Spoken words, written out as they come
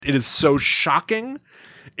It is so shocking.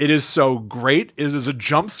 It is so great. It is a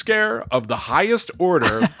jump scare of the highest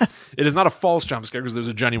order. It is not a false jump scare because there's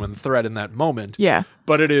a genuine threat in that moment. Yeah.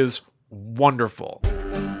 But it is wonderful.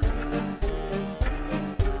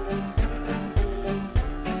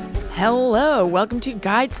 Hello, welcome to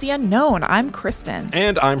Guides the Unknown. I'm Kristen.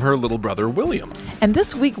 And I'm her little brother, William. And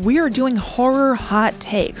this week we are doing horror hot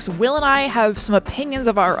takes. Will and I have some opinions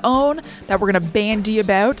of our own that we're going to bandy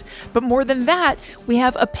about. But more than that, we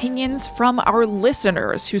have opinions from our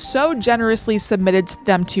listeners who so generously submitted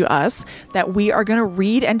them to us that we are going to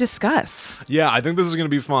read and discuss. Yeah, I think this is going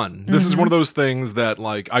to be fun. This is one of those things that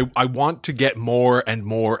like I want to get more and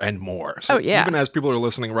more and more. So even as people are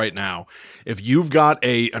listening right now, if you've got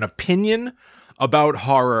an opinion about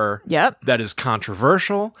horror that is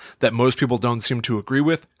controversial, that most people don't seem to agree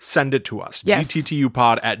with, send it to us. Yes.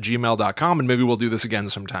 gttupod@gmail.com, and maybe we'll do this again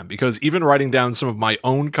sometime. Because even writing down some of my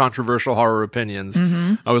own controversial horror opinions,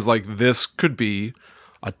 I was like, this could be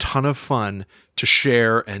a ton of fun to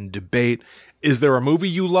share and debate. Is there a movie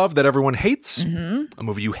you love that everyone hates? A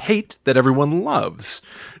movie you hate that everyone loves?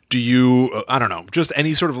 Do you, I don't know, just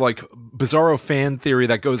any sort of like bizarro fan theory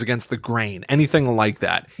that goes against the grain, anything like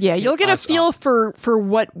that. Yeah, you'll get a feel for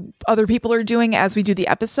what other people are doing as we do the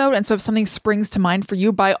episode. And so if something springs to mind for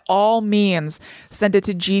you, by all means, send it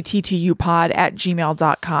to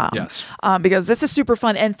gttupod@gmail.com. Yes. Because this is super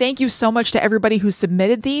fun. And thank you so much to everybody who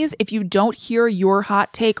submitted these. If you don't hear your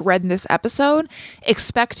hot take read in this episode,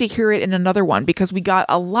 expect to hear it in another one because we got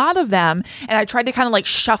a lot of them and I tried to kind of like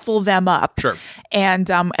shuffle them up. Sure.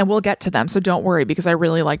 And we'll get to them. So don't worry because I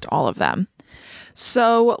really liked all of them.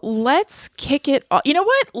 So let's kick it off. You know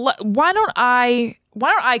what? Why don't I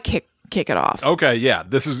kick it off? Okay, yeah.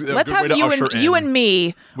 This is a let's good way have to you and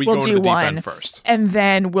me. We'll go do into the deep one end first. and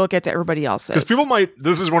then we'll get to everybody else's. Because people might,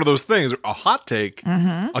 this is one of those things, a hot take,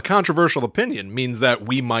 a controversial opinion means that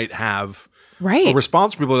we might have a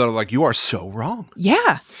response from people that are like, you are so wrong.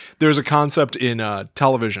 Yeah. There's a concept in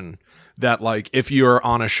television that like if you're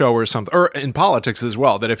on a show or something, or in politics as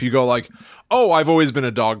well, that if you go like, oh, I've always been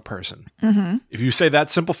a dog person. If you say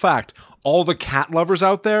that simple fact, all the cat lovers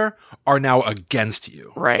out there are now against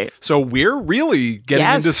you. Right. So we're really getting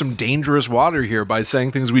into some dangerous water here by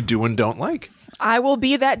saying things we do and don't like. I will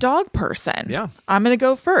be that dog person. Yeah. I'm going to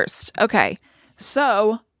go first. Okay.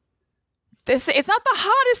 So it's not the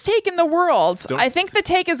hottest take in the world. I think the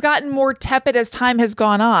take has gotten more tepid as time has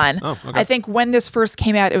gone on. Oh, okay. I think when this first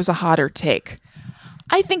came out, it was a hotter take.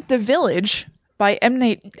 I think The Village by M.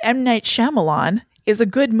 Night Shyamalan is a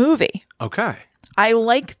good movie. Okay. I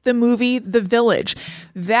like the movie The Village.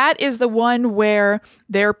 That is the one where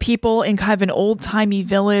there are people in kind of an old-timey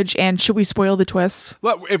village. And should we spoil the twist?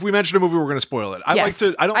 If we mention a movie, we're going to spoil it. I do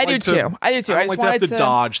too. I don't like to have to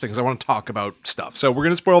dodge things. I want to talk about stuff. So we're going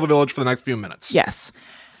to spoil The Village for the next few minutes. Yes.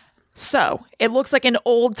 So it looks like an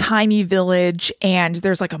old-timey village, and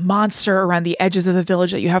there's like a monster around the edges of the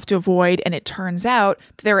village that you have to avoid. And it turns out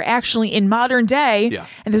that they're actually in modern day,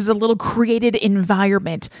 and this is a little created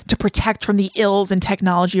environment to protect from the ills and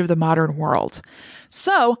technology of the modern world.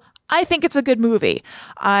 So I think it's a good movie.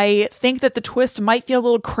 I think that the twist might feel a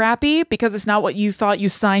little crappy because it's not what you thought you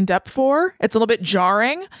signed up for. It's a little bit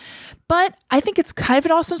jarring. But I think it's kind of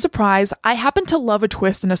an awesome surprise. I happen to love a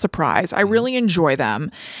twist and a surprise. I really enjoy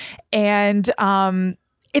them. And I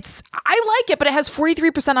like it, but it has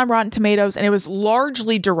 43% on Rotten Tomatoes, and it was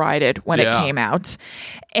largely derided when it came out.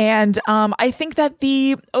 And I think that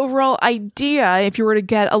the overall idea, if you were to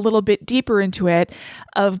get a little bit deeper into it,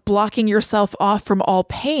 of blocking yourself off from all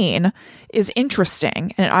pain is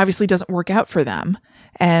interesting. And it obviously doesn't work out for them.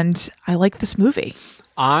 And I like this movie.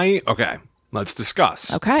 Okay, let's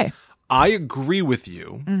discuss. Okay. I agree with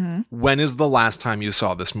you. When is the last time you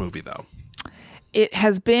saw this movie, though? It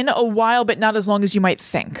has been a while, but not as long as you might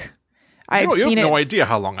think. You have no idea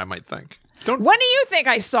how long I might think. When do you think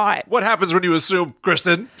I saw it? What happens when you assume,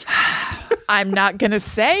 Kristen? I'm not going to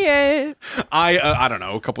say it. I don't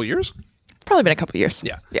know, a couple years? Probably been a couple years.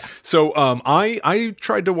 Yeah. So I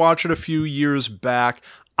tried to watch it a few years back.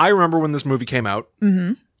 I remember when this movie came out.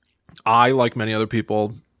 I, like many other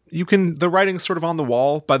people, the writing's sort of on the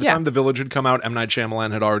wall. By the time The Village had come out, M. Night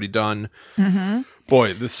Shyamalan had already done.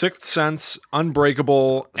 Boy, The Sixth Sense,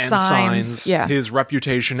 Unbreakable, and Signs. His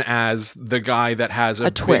reputation as the guy that has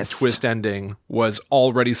a big twist ending was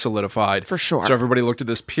already solidified. For sure. So everybody looked at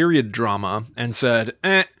this period drama and said,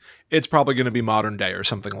 it's probably going to be modern day or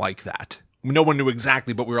something like that. No one knew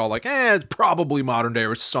exactly, but we were all like, it's probably modern day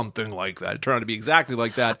or something like that. It turned out to be exactly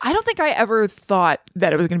like that. I don't think I ever thought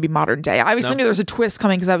that it was going to be modern day. I obviously knew there was a twist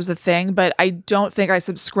coming because that was the thing, but I don't think I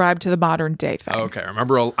subscribed to the modern day thing. Okay.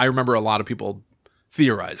 I remember a lot of people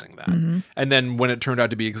theorizing that. And then when it turned out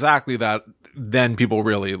to be exactly that, then people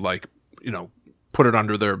really like, put it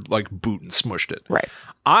under their like boot and smushed it. Right.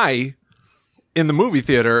 In the movie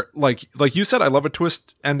theater, like you said, I love a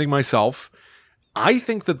twist ending myself. I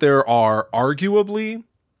think that there are arguably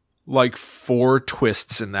like 4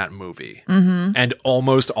 twists in that movie, and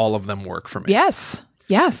almost all of them work for me. Yes.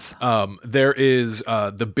 There is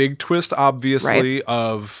the big twist, obviously,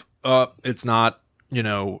 of it's not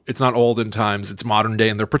olden times, it's modern day,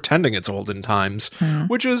 and they're pretending it's olden times,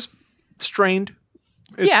 which is strained.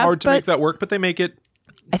 It's hard to make that work, but they make it.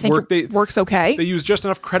 I think it works okay. They use just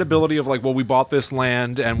enough credibility of like, well, we bought this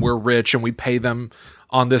land and we're rich and we pay them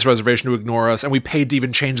on this reservation to ignore us, and we paid to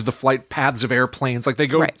even change the flight paths of airplanes. Like they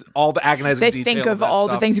go all the agonizing detail. They think of all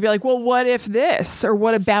the things. You'd be like, well, what if this, or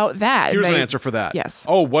what about that? Here's an answer for that. Yes.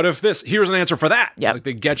 Oh, what if this? Here's an answer for that. Yep. Like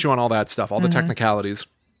they get you on all that stuff, all the technicalities.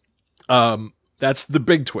 That's the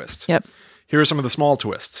big twist. Yep. Here are some of the small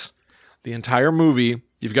twists. The entire movie,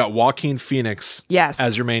 you've got Joaquin Phoenix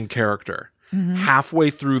as your main character. Halfway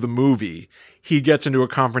through the movie, he gets into a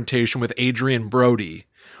confrontation with Adrian Brody,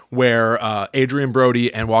 where Adrian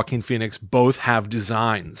Brody and Joaquin Phoenix both have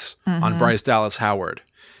designs on Bryce Dallas Howard.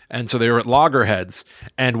 And so they were at loggerheads,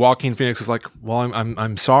 and Joaquin Phoenix is like, well,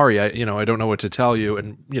 I'm sorry. I don't know what to tell you.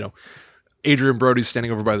 And, Adrian Brody's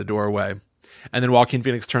standing over by the doorway. And then Joaquin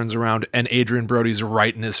Phoenix turns around and Adrian Brody's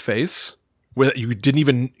right in his face. You couldn't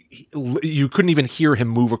even hear him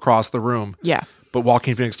move across the room. Yeah. But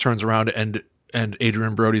Joaquin Phoenix turns around and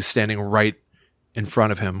Adrian Brody's standing right in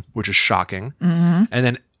front of him, which is shocking. And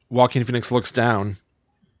then Joaquin Phoenix looks down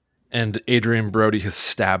and Adrian Brody has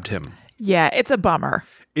stabbed him. Yeah, it's a bummer.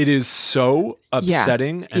 It is so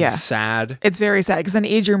upsetting and sad. It's very sad because then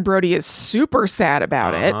Adrian Brody is super sad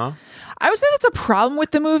about it. I would say that's a problem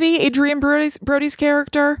with the movie, Adrian Brody's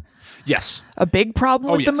character. Yes. A big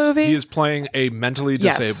problem with the movie. He is playing a mentally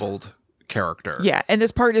disabled character. Yeah, and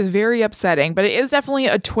this part is very upsetting, but it is definitely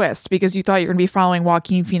a twist because you thought you were going to be following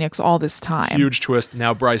Joaquin Phoenix all this time. Huge twist.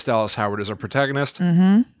 Now Bryce Dallas Howard is our protagonist.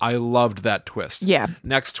 I loved that twist. Yeah.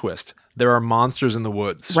 Next twist. There are monsters in the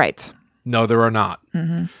woods. Right. No, there are not.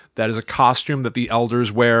 That is a costume that the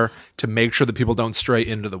elders wear to make sure that people don't stray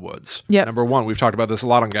into the woods. Yep. Number one, we've talked about this a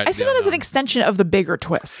lot on Guide. I see that as an extension of the bigger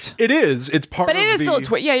twist. It is. It's part of But it is still a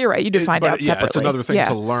twist. Yeah, you're right. You do find out separately. It's another thing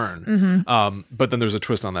to learn. But then there's a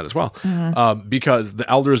twist on that as well. Because the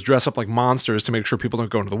elders dress up like monsters to make sure people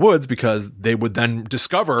don't go into the woods, because they would then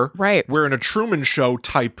discover we're in a Truman Show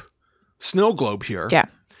type snow globe here. Yeah.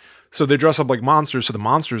 So they dress up like monsters, so the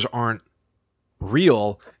monsters aren't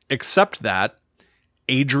real, except that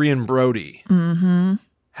Adrian Brody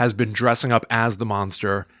has been dressing up as the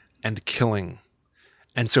monster and killing.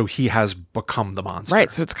 And so he has become the monster.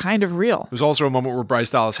 Right, so it's kind of real. There's also a moment where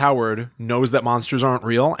Bryce Dallas Howard knows that monsters aren't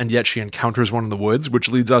real, and yet she encounters one in the woods, which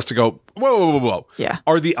leads us to go, whoa. Yeah.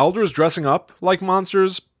 Are the elders dressing up like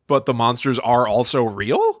monsters, but the monsters are also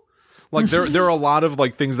real? Like there are a lot of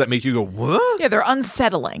like things that make you go, what? Yeah, they're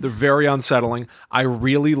unsettling. They're very unsettling. I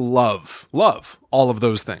really love all of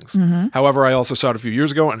those things. However, I also saw it a few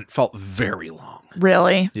years ago and it felt very long.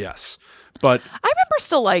 Really? Yes. But I remember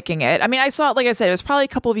still liking it. I mean, I saw it, like I said, it was probably a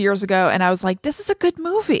couple of years ago, and I was like, this is a good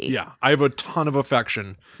movie. Yeah. I have a ton of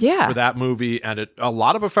affection for that movie, and a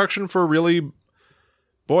lot of affection for really...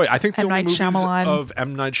 Boy, I think the only movies of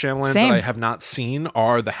M. Night Shyamalan that I have not seen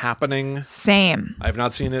are The Happening. Same. I have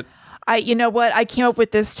not seen it. You know what? I came up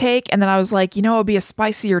with this take, and then I was like, it'll be a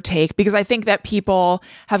spicier take, because I think that people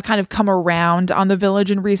have kind of come around on The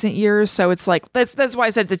Village in recent years. So it's like, that's why I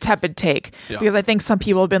said it's a tepid take, because I think some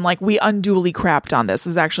people have been like, we unduly crapped on this.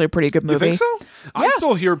 This is actually a pretty good movie. You think so? Yeah. I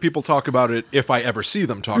still hear people talk about it if I ever see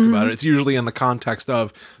them talk about it. It's usually in the context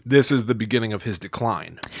of this is the beginning of his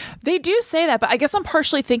decline. They do say that, but I guess I'm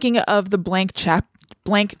partially thinking of the Blank Check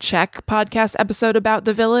podcast episode about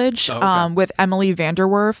The Village with Emily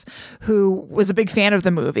Vanderwerf, who was a big fan of the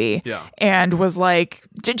movie and was like,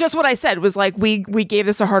 just what I said was like, we gave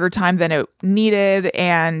this a harder time than it needed,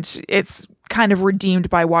 and it's kind of redeemed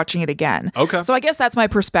by watching it again. Okay. So I guess that's my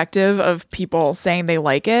perspective of people saying they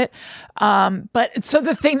like it. But so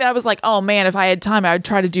the thing that I was like, oh man, if I had time, I would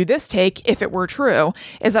try to do this take if it were true,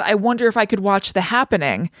 is that I wonder if I could watch The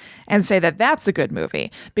Happening and say that that's a good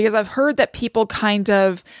movie, because I've heard that people kind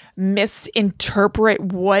of misinterpret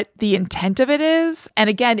what the intent of it is. And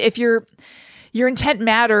again, if your intent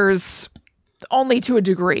matters only to a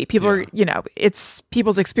degree, people are, it's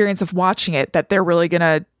people's experience of watching it that they're really going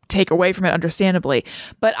to take away from it, understandably.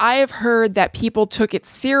 But I have heard that people took it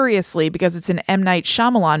seriously because it's an M. Night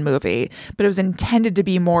Shyamalan movie, but it was intended to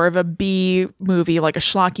be more of a B movie, like a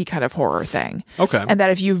schlocky kind of horror thing. Okay. And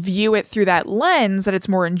that if you view it through that lens, that it's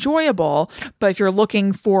more enjoyable. But if you're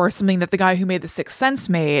looking for something that the guy who made The Sixth Sense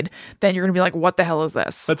made, then you're going to be like, what the hell is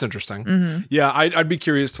this? That's interesting. Yeah, I'd be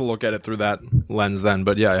curious to look at it through that lens then,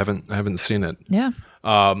 but yeah, I haven't seen it. Yeah.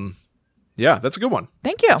 Yeah, that's a good one.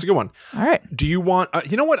 Thank you. That's a good one. All right. Do you want?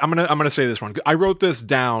 You know what? I'm gonna say this one. I wrote this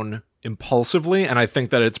down impulsively, and I think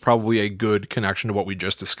that it's probably a good connection to what we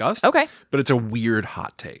just discussed. Okay. But it's a weird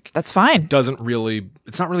hot take. That's fine. It's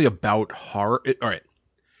not really about horror. All right.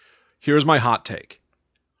 Here's my hot take.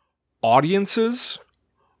 Audiences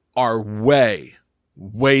are way,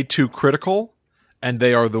 way too critical, and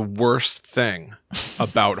they are the worst thing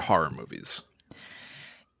about horror movies.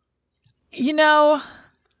 You know,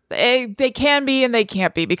 they can be and they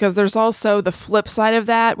can't be, because there's also the flip side of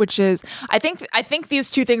that, which is I think these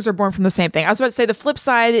two things are born from the same thing. I was about to say the flip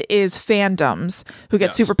side is fandoms who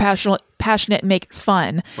get super passionate and make it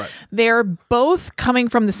fun. Right. They're both coming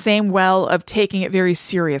from the same well of taking it very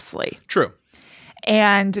seriously. True.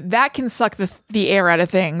 And that can suck the air out of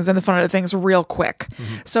things and the fun out of things real quick.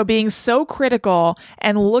 So being so critical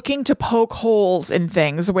and looking to poke holes in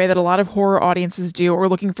things, the way that a lot of horror audiences do, or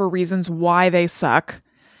looking for reasons why they suck,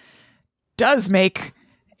 does make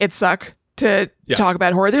it suck to talk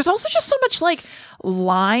about horror. There's also just so much like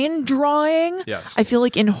line drawing. Yes. I feel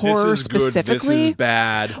like in horror this is specifically. Good, this is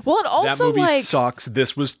bad. Well, and also that movie like sucks.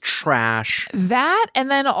 This was trash. That,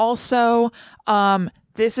 and then also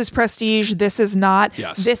this is prestige, this is not.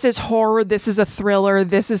 Yes. This is horror, this is a thriller,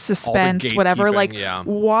 this is suspense, whatever. Like,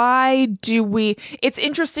 why do we... It's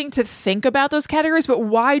interesting to think about those categories, but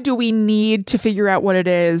why do we need to figure out what it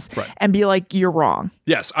is and be like, you're wrong?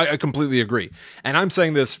 Yes, I completely agree. And I'm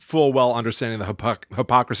saying this full well understanding the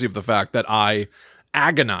hypocrisy of the fact that I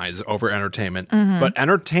agonize over entertainment. But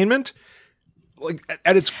entertainment... like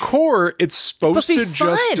at its core, it's supposed to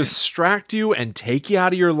just distract you and take you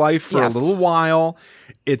out of your life for a little while.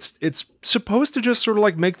 It's supposed to just sort of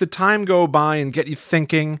like make the time go by and get you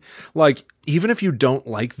thinking. Like, even if you don't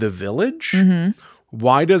like The Village,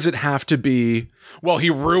 why does it have to be, well, he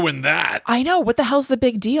ruined that? I know. What the hell's the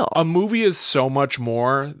big deal? A movie is so much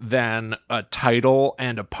more than a title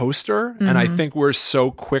and a poster. And I think we're so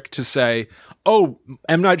quick to say, oh,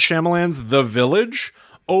 M. Night Shyamalan's The Village.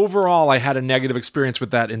 Overall, I had a negative experience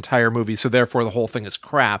with that entire movie, so therefore the whole thing is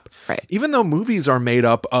crap. Right. Even though movies are made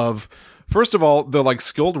up of, first of all, the like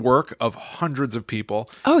skilled work of hundreds of people.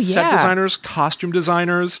 Oh, yeah. Set designers, costume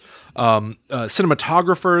designers,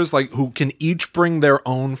 cinematographers, like who can each bring their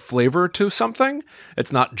own flavor to something.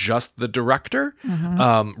 It's not just the director.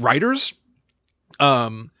 Writers.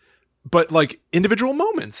 But like individual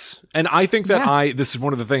moments. And I think that this is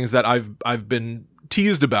one of the things that I've been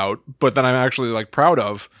teased about, but that I'm actually like proud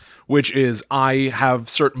of, which is I have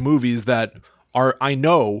certain movies that are, I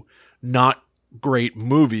know, not great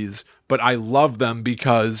movies, but I love them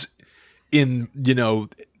because in, you know,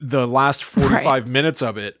 the last 45 minutes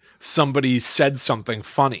of it, somebody said something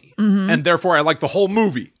funny, and therefore I like the whole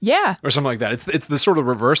movie. Yeah. Or something like that. It's the sort of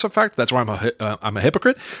reverse effect. That's why I'm a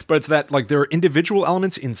hypocrite, but it's that like there are individual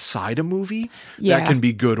elements inside a movie that can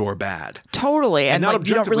be good or bad. Totally. And not like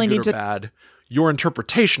you don't really need to bad. Your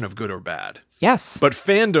interpretation of good or bad. Yes. But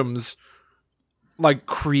fandoms like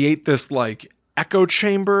create this like echo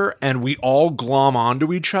chamber and we all glom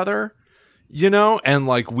onto each other, you know? And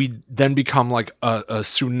like we then become like a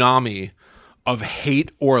tsunami of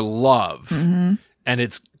hate or love. And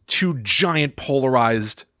it's two giant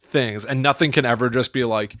polarized things. And nothing can ever just be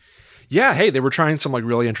like, yeah, hey, they were trying some like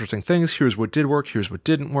really interesting things. Here's what did work. Here's what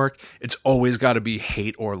didn't work. It's always got to be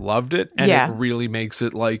hate or loved it. And it really makes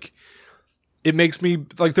it like... It makes me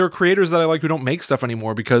like there are creators that I like who don't make stuff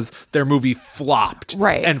anymore because their movie flopped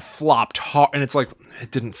and flopped hard. And it's like,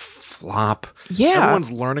 it didn't flop. Yeah.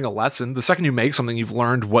 Everyone's learning a lesson. The second you make something, you've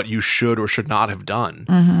learned what you should or should not have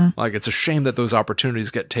done. Like, it's a shame that those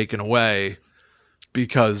opportunities get taken away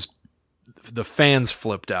because the fans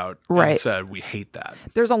flipped out and said, we hate that.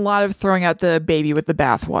 There's a lot of throwing out the baby with the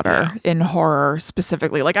bathwater in horror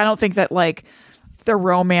specifically. Like, I don't think that like the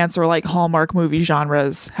romance or like Hallmark movie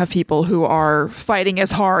genres have people who are fighting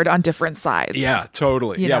as hard on different sides. Yeah,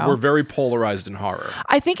 totally. You know? We're very polarized in horror.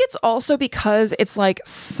 I think it's also because it's like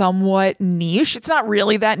somewhat niche. It's not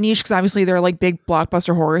really that niche because obviously there are like big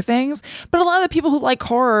blockbuster horror things, but a lot of the people who like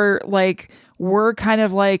horror like were kind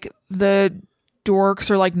of like the dorks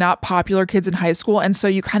or like not popular kids in high school, and so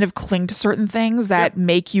you kind of cling to certain things that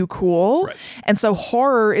make you cool, and so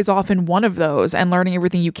horror is often one of those, and learning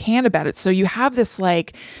everything you can about it. So you have this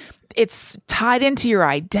like it's tied into your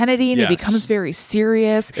identity and it becomes very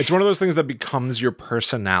serious. It's one of those things that becomes your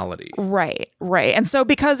personality. Right. And so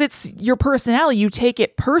because it's your personality, you take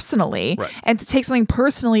it personally. Right. And to take something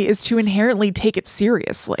personally is to inherently take it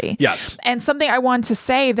seriously. Yes. And something I wanted to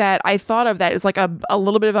say that I thought of that is like a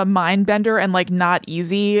little bit of a mind bender and like not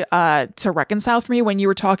easy to reconcile for me when you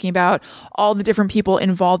were talking about all the different people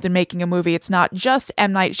involved in making a movie. It's not just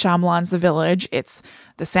M. Night Shyamalan's The Village. It's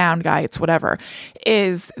the sound guy, it's whatever,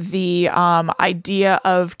 is the idea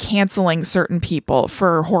of canceling certain people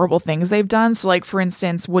for horrible things they've done. So like, for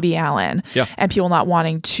instance, Woody Allen and people not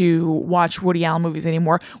wanting to watch Woody Allen movies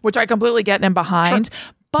anymore, which I completely get in behind.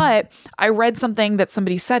 Sure. But I read something that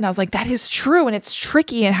somebody said, and I was like, that is true. And it's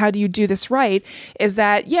tricky. And how do you do this right? Is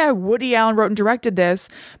that, Woody Allen wrote and directed this,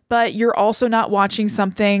 but you're also not watching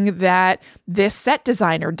something that this set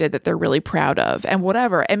designer did that they're really proud of and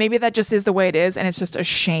whatever. And maybe that just is the way it is. And it's just a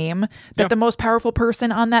shame that the most powerful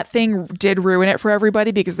person on that thing did ruin it for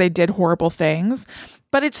everybody because they did horrible things.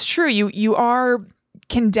 But it's true. You are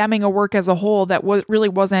condemning a work as a whole that really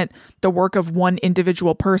wasn't the work of one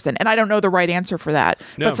individual person. And I don't know the right answer for that,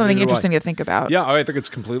 but something interesting to think about. Yeah, I think it's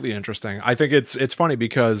completely interesting. I think it's funny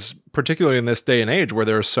because particularly in this day and age where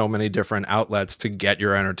there are so many different outlets to get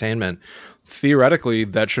your entertainment, theoretically,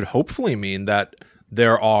 that should hopefully mean that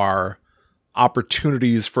there are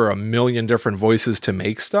opportunities for a million different voices to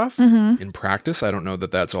make stuff. Mm-hmm. In practice, I don't know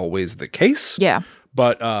that that's always the case. Yeah.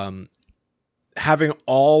 But having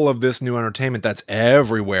all of this new entertainment that's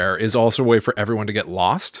everywhere is also a way for everyone to get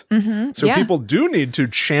lost. Mm-hmm. So people do need to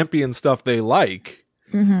champion stuff they like.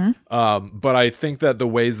 Mm-hmm. But I think that the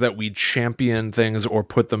ways that we champion things or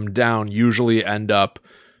put them down usually end up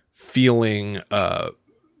feeling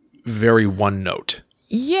very one note.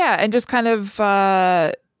 Yeah, and just kind of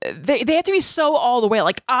they have to be so all the way.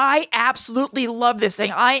 Like, I absolutely love this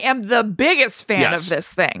thing. I am the biggest fan of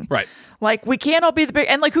this thing. Right. Like, we can't all be the big,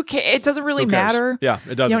 and like, who cares? It doesn't really matter. Yeah,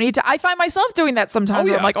 it doesn't. You don't need to. I find myself doing that sometimes.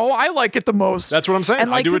 Where I'm like, I like it the most. That's what I'm saying.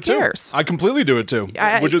 And like, I do who it too. cares? I completely do it too.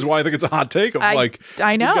 Which is why I think it's a hot take of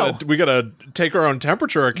I know. We gotta take our own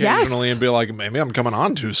temperature occasionally and be like, maybe I'm coming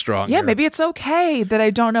on too strong. Yeah, here. maybe it's okay that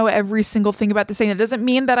I don't know every single thing about this thing. That doesn't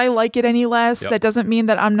mean that I like it any less. Yep. That doesn't mean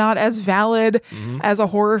that I'm not as valid as a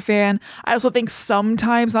horror fan. I also think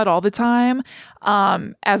sometimes, not all the time,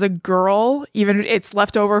 as a girl, even it's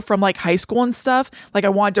left over from like high school and stuff, like I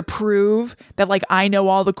wanted to prove that like I know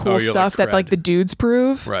all the cool stuff that like the dudes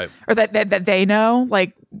prove, right? Or that they know,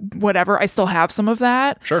 like whatever. I still have some of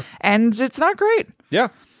that, sure, and it's not great. Yeah,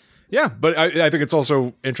 but I think it's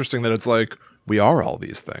also interesting that it's like we are all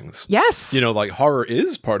these things. Yes. Like horror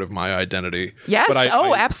is part of my identity. Yes. But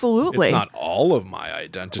absolutely. It's not all of my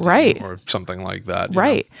identity, right? Or something like that.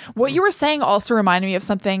 Right. What you were saying also reminded me of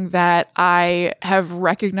something that I have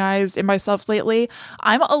recognized in myself lately.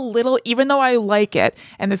 I'm a little, even though I like it,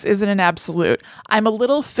 and this isn't an absolute, I'm a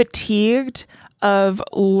little fatigued of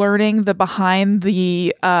learning the behind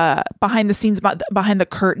the scenes, behind the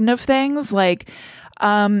curtain of things. Like,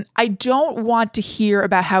 I don't want to hear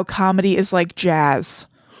about how comedy is like jazz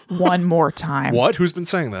one more time. What? Who's been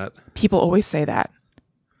saying that? People always say that.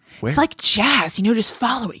 Where? It's like jazz, just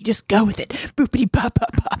follow it. You just go with it. Boopity pop,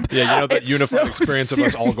 pop, pop. Yeah, that unified experience of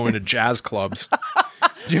us all going to jazz clubs.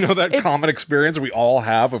 Do you know that common experience we all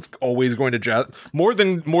have of always going to jazz? More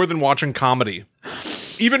than watching comedy.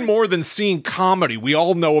 Even more than seeing comedy, we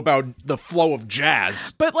all know about the flow of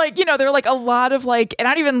jazz. But there are like a lot of like, and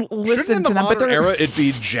I don't even listen to them. But era, it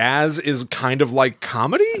be jazz is kind of like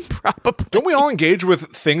comedy. Probably. Don't we all engage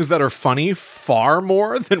with things that are funny far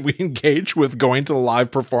more than we engage with going to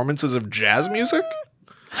live performances of jazz music?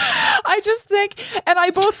 I just think, and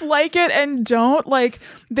I both like it and don't. Like,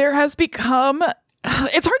 there has become.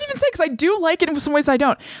 It's hard to even say because I do like it in some ways I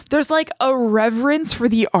don't. There's like a reverence for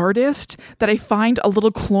the artist that I find a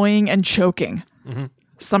little cloying and choking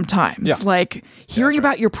sometimes. Yeah. Like hearing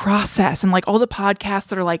about your process and like all the podcasts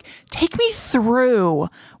that are like, take me through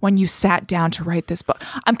when you sat down to write this book.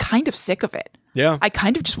 I'm kind of sick of it. Yeah. I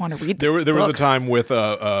kind of just want to read There was a time with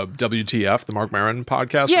WTF, the Mark Maron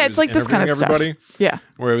podcast. Yeah, it's like this kind of everybody stuff. Yeah.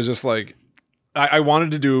 Where it was just like, I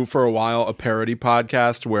wanted to do for a while a parody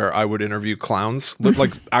podcast where I would interview clowns,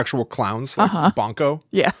 like actual clowns, like Bonko.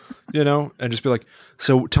 Yeah. And just be like,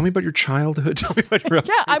 so tell me about your childhood. Tell me about your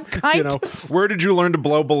I'm kind of. Where did you learn to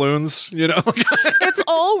blow balloons? It's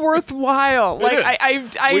all worthwhile.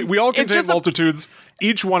 Like we all contain multitudes.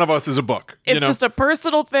 Each one of us is a book. It's just a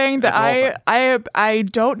personal thing that I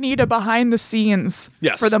don't need a behind the scenes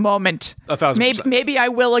for the moment. 1,000%. Maybe I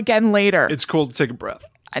will again later. It's cool to take a breath.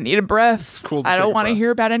 I need a breath. It's cool. I don't want to hear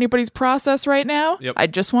about anybody's process right now. Yep. I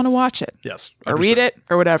just want to watch it. Yes. Or read it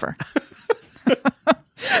or whatever.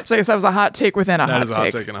 So I guess that was a hot take within a hot take. That is a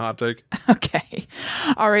hot take and a hot take. Okay.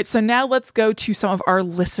 All right. So now let's go to some of our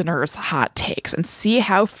listeners' hot takes and see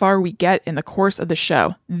how far we get in the course of the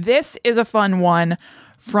show. This is a fun one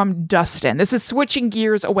from Dustin. This is switching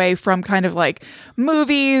gears away from kind of like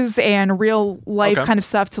movies and real life kind of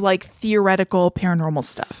stuff to like theoretical paranormal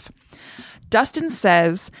stuff. Dustin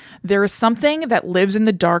says, there is something that lives in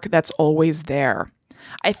the dark that's always there.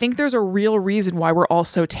 I think there's a real reason why we're all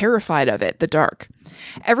so terrified of it, the dark.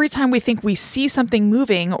 Every time we think we see something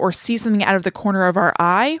moving or see something out of the corner of our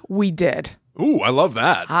eye, we did. Ooh, I love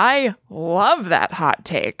that. I love that hot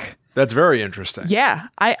take. That's very interesting. Yeah,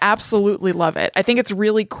 I absolutely love it. I think it's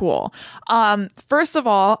really cool. First of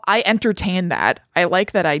all, I entertain that. I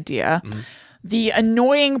like that idea. Mm-hmm. The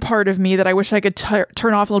annoying part of me that I wish I could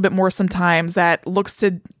turn off a little bit more sometimes that looks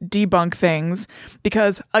to debunk things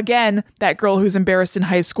because, again, that girl who's embarrassed in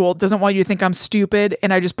high school doesn't want you to think I'm stupid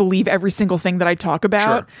and I just believe every single thing that I talk about.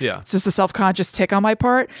 Sure, yeah. It's just a self-conscious tick on my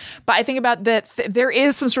part. But I think about that there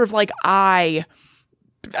is some sort of like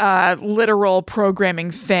literal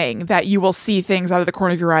programming thing that you will see things out of the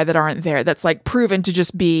corner of your eye that aren't there. That's like proven to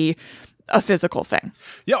just be a physical thing.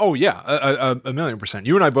 Yeah. Oh, yeah. A 1,000,000%.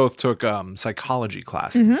 You and I both took psychology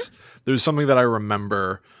classes. Mm-hmm. There's something that I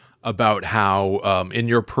remember about how in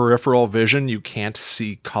your peripheral vision, you can't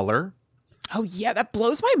see color. Oh, yeah. That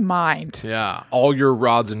blows my mind. Yeah. All your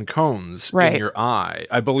rods and cones in your eye.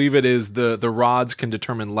 I believe it is the rods can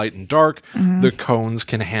determine light and dark. Mm-hmm. The cones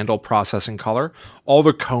can handle processing color. All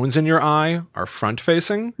the cones in your eye are front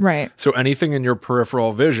facing. Right. So anything in your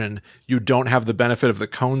peripheral vision, you don't have the benefit of the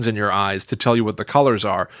cones in your eyes to tell you what the colors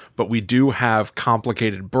are. But we do have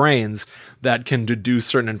complicated brains that can deduce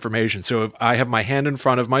certain information. So if I have my hand in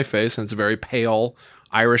front of my face and it's a very pale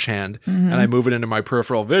Irish hand, and I move it into my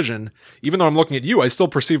peripheral vision, even though I'm looking at you, I still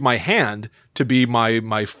perceive my hand to be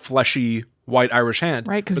my fleshy white Irish hand.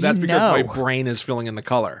 Right, but that's because my brain is filling in the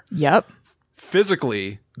color. Yep.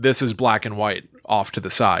 Physically, this is black and white off to the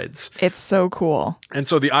sides. It's so cool. And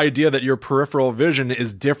so the idea that your peripheral vision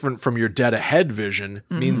is different from your dead ahead vision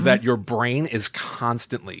means that your brain is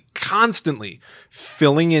constantly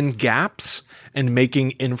filling in gaps and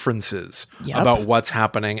making inferences about what's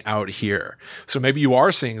happening out here. So maybe you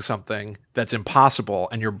are seeing something that's impossible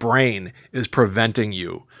and your brain is preventing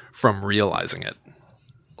you from realizing it.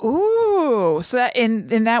 Ooh, so that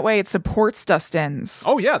in that way it supports Dustin's.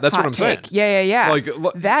 Oh yeah, that's what I'm saying. Yeah. Like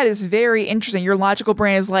that is very interesting. Your logical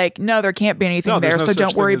brain is like, no, there can't be anything there, so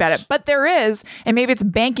don't worry about it. But there is, and maybe it's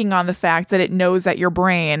banking on the fact that it knows that your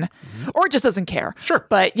brain, or it just doesn't care. Sure,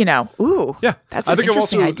 but ooh, yeah, that's an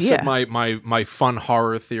interesting idea. I've also said my fun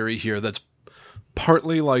horror theory here. That's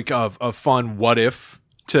partly like a fun what if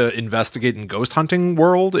to investigate in ghost hunting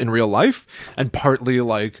world in real life, and partly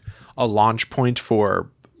like a launch point for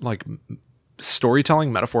like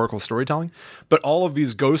storytelling, metaphorical storytelling. But all of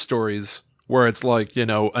these ghost stories where it's like,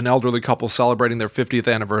 an elderly couple celebrating their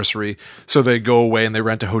 50th anniversary. So they go away and they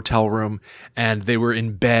rent a hotel room and they were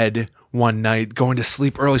in bed one night going to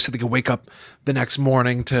sleep early so they could wake up the next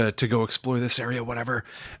morning to go explore this area, whatever.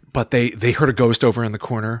 But they heard a ghost over in the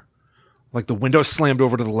corner. Like the window slammed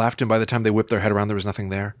over to the left and by the time they whipped their head around, there was nothing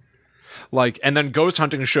there. Like, and then ghost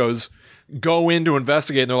hunting shows go in to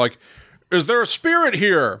investigate and they're like, is there a spirit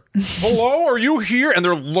here? Hello, are you here? And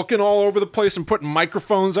they're looking all over the place and putting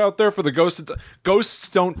microphones out there for the ghosts. Ghosts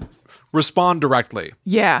don't respond directly.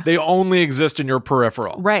 Yeah. They only exist in your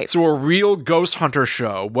peripheral. Right. So a real ghost hunter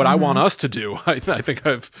show, what I want us to do, I think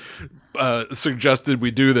I've suggested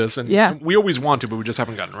we do this, and we always want to, but we just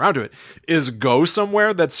haven't gotten around to it, is go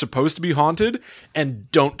somewhere that's supposed to be haunted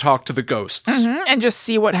and don't talk to the ghosts. And just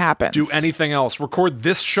see what happens. Do anything else. Record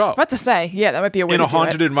this show. What to say? Yeah, that might be a way to do it. In a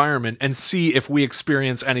haunted environment and see if we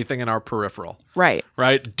experience anything in our peripheral. Right.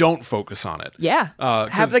 Right? Don't focus on it. Yeah.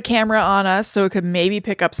 Have the camera on us so it could maybe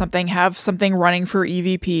pick up something, have something running for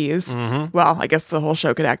EVPs. Well, I guess the whole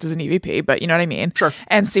show could act as an EVP, but you know what I mean? Sure.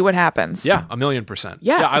 And see what happens. Yeah, 1,000,000%.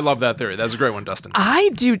 Yeah, I love that theory. That's a great one, Dustin. I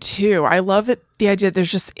do too. I love it. The idea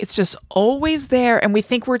that it's just always there, and we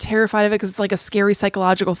think we're terrified of it because it's like a scary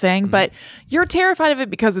psychological thing, but you're terrified of it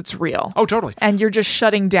because it's real. Oh, totally. And you're just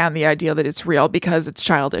shutting down the idea that it's real because it's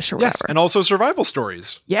childish or whatever. Yes, and also survival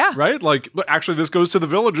stories. Yeah. Right? Like, actually, this goes to the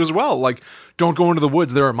village as well. Like, don't go into the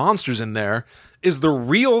woods. There are monsters in there. Is the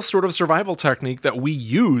real sort of survival technique that we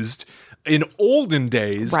used in olden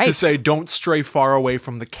days to say, don't stray far away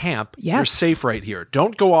from the camp. Yes. You're safe right here.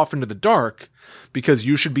 Don't go off into the dark because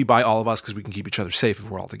you should be by all of us because we can keep each other safe if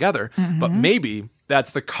we're all together. But maybe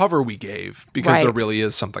that's the cover we gave because there really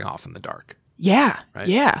is something off in the dark. Yeah. Right?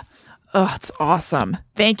 Yeah. Oh, it's awesome.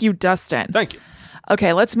 Thank you, Dustin. Thank you.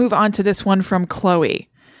 Okay, let's move on to this one from Chloe.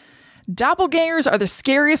 Doppelgangers are the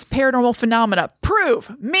scariest paranormal phenomena.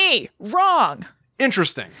 Prove me wrong.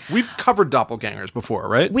 Interesting. We've covered doppelgangers before,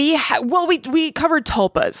 right? We covered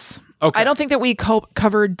tulpas. Okay. I don't think that we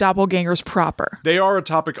covered doppelgangers proper. They are a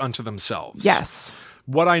topic unto themselves. Yes.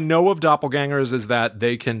 What I know of doppelgangers is that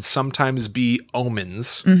they can sometimes be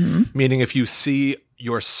omens, meaning if you see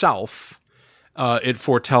yourself, it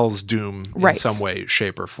foretells doom in some way,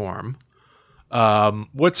 shape, or form.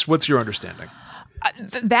 What's your understanding?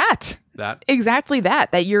 That exactly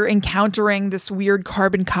that you're encountering this weird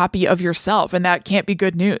carbon copy of yourself, and that can't be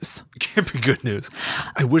good news. It can't be good news.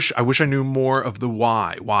 I wish I knew more of the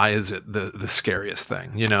why. Why is it the scariest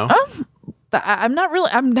thing? You know. I'm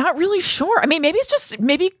not really sure. I mean,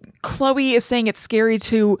 maybe Chloe is saying it's scary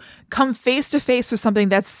to come face to face with something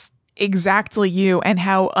that's exactly you, and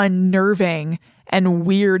how unnerving and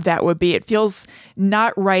weird that would be. It feels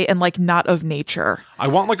not right and like not of nature. I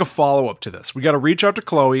want like a follow-up to this. We got to reach out to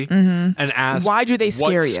Chloe and ask, why do they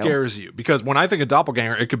scare what you? Scares you? Because when I think of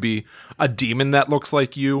doppelganger, it could be a demon that looks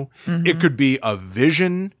like you. It could be a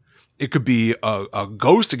vision. It could be a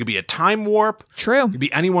ghost. It could be a time warp. True. It could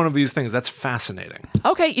be any one of these things. That's fascinating.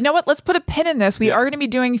 Okay, you know what? Let's put a pin in this. We are going to be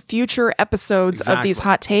doing future episodes of these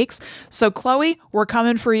hot takes. So, Chloe, we're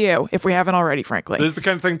coming for you if we haven't already, frankly. This is the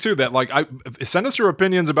kind of thing, too, that send us your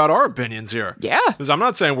opinions about our opinions here. Yeah. Because I'm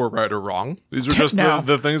not saying we're right or wrong. These are just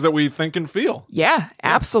the things that we think and feel. Yeah,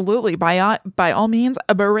 absolutely. By all means,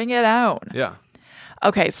 bring it out. Yeah.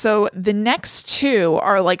 Okay, so the next two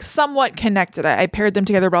are like somewhat connected. I paired them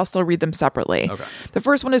together, but I'll still read them separately. Okay. The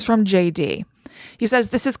first one is from JD. He says,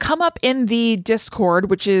 this has come up in the Discord,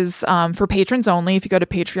 which is for patrons only. If you go to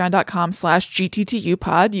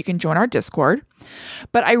patreon.com/GTTUpod, you can join our Discord.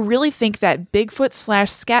 But I really think that Bigfoot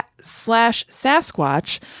 /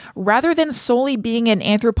 Sasquatch, rather than solely being an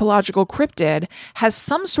anthropological cryptid, has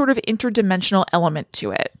some sort of interdimensional element to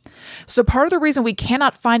it. So part of the reason we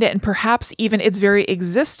cannot find it, and perhaps even its very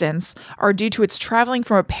existence, are due to its traveling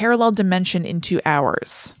from a parallel dimension into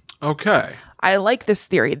ours. Okay. I like this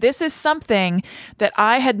theory. This is something that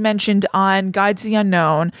I had mentioned on Guide to the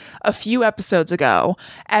Unknown a few episodes ago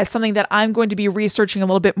as something that I'm going to be researching a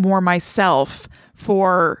little bit more myself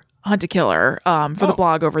for Hunt a Killer, for the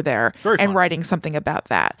blog over there, and writing something about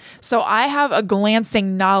that. So I have a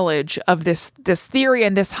glancing knowledge of this theory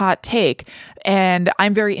and this hot take, and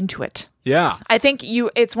I'm very into it. Yeah. I think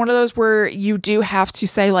it's one of those where you do have to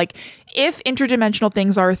say, like, if interdimensional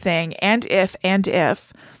things are a thing, and if,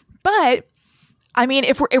 but I mean,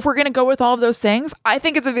 if we're going to go with all of those things, I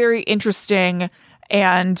think it's a very interesting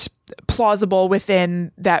and plausible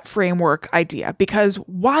within that framework idea, because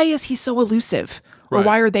why is he so elusive? Or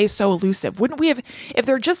why are they so elusive? Wouldn't we have, if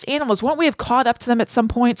they're just animals, wouldn't we have caught up to them at some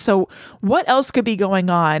point? So what else could be going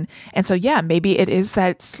on? And so, yeah, maybe it is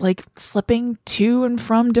that it's like slipping to and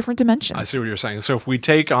from different dimensions. I see what you're saying. So if we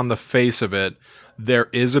take on the face of it, there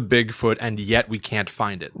is a Bigfoot and yet we can't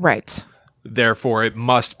find it. Right. Therefore, it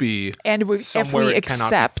must be somewhere it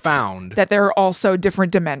cannot be found. That there are also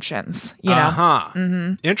different dimensions, you know?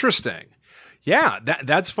 Mm-hmm. Interesting. Yeah,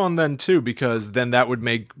 that's fun then too, because then that would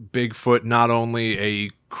make Bigfoot not only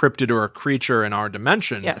a cryptid or a creature in our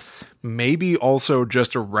dimension, yes, maybe also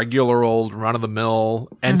just a regular old run-of-the-mill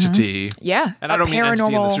entity. Yeah, and I don't mean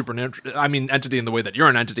entity in the supernatural. I mean entity in the way that you're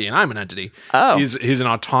an entity and I'm an entity. Oh, he's an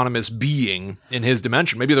autonomous being in his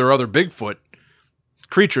dimension. Maybe there are other Bigfoot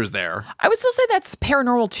creatures there. I would still say that's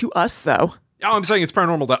paranormal to us, though. Oh, I'm saying it's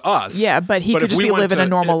paranormal to us. Yeah, but he could just be living a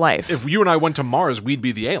normal life. If you and I went to Mars, we'd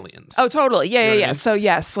be the aliens. Oh, totally. Yeah, yeah. So,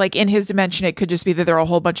 yes, like in his dimension, it could just be that there are a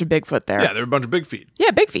whole bunch of Bigfoot there. Yeah, there are a bunch of big feet.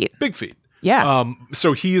 Yeah, big feet. Big feet. Yeah.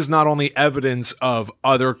 So he is not only evidence of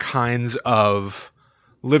other kinds of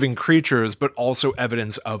living creatures, but also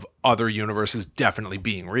evidence of other universes definitely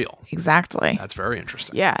being real. Exactly. That's very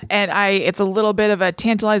interesting. Yeah. And it's a little bit of a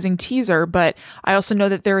tantalizing teaser, but I also know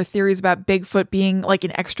that there are theories about Bigfoot being like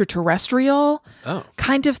an extraterrestrial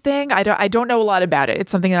kind of thing. I don't know a lot about it.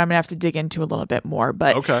 It's something that I'm going to have to dig into a little bit more,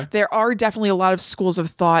 but there are definitely a lot of schools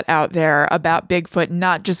of thought out there about Bigfoot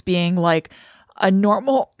not just being like a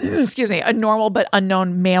normal, a normal but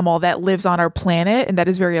unknown mammal that lives on our planet and that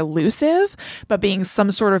is very elusive, but being some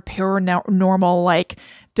sort of paranormal, like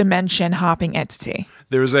dimension hopping entity.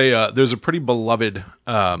 There's a pretty beloved,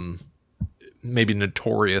 maybe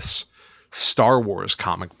notorious Star Wars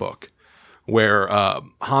comic book where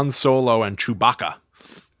Han Solo and Chewbacca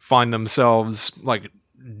find themselves like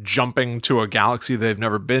jumping to a galaxy they've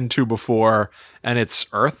never been to before, and it's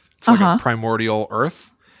Earth. It's like a primordial Earth.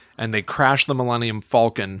 And they crash the Millennium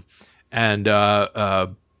Falcon, and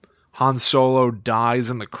Han Solo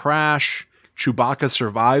dies in the crash. Chewbacca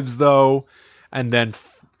survives, though, and then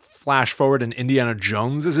flash forward and Indiana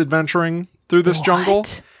Jones is adventuring through this jungle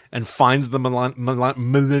and finds the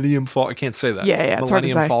Millennium Falcon. I can't say that. Yeah, it's hard to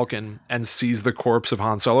Millennium say. Falcon and sees the corpse of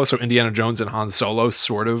Han Solo. So Indiana Jones and Han Solo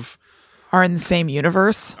sort of are in the same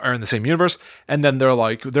universe. And then they're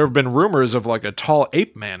like, there have been rumors of like a tall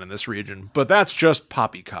ape man in this region, but that's just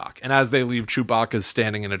poppycock. And as they leave, Chewbacca's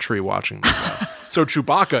standing in a tree watching them go. So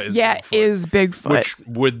Chewbacca is Bigfoot, is Bigfoot. which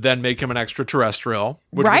would then make him an extraterrestrial,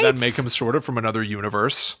 which would then make him sort of from another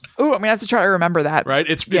universe. Ooh, I'm gonna have to try to remember that. Right?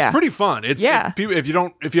 It's pretty fun. If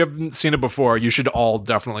you haven't seen it before, you should all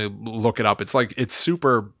definitely look it up. It's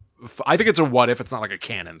super. I think it's a what if. It's not like a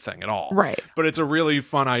canon thing at all. Right. But it's a really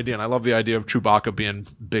fun idea. And I love the idea of Chewbacca being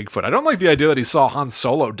Bigfoot. I don't like the idea that he saw Han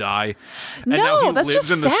Solo die. And now he that's lives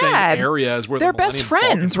just in the same sad. area as where they're the best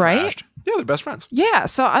Millennium friends, Falcon right? crashed. Yeah, they're best friends. Yeah,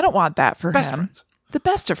 so I don't want that for Best him. friends. The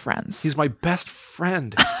best of friends. He's my best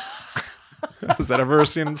friend. Was that ever a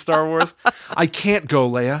scene in Star Wars? I can't go,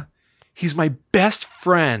 Leia. He's my best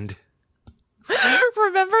friend.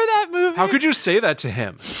 Remember that movie? How could you say that to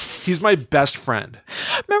him? He's my best friend.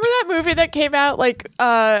 Remember that movie that came out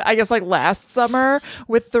I guess last summer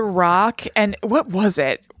with The Rock, and what was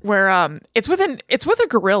it? Where it's with a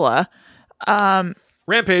gorilla.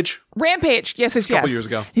 Rampage. Yes. A couple years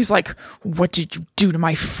ago. He's like, "What did you do to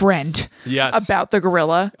my friend?" Yes. About the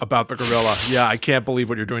gorilla. Yeah, I can't believe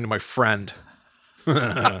what you're doing to my friend.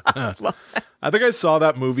 I think I saw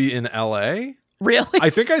that movie in LA. Really? I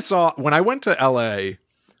think when I went to LA,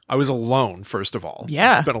 I was alone, first of all.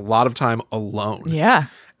 Yeah. I spent a lot of time alone. Yeah.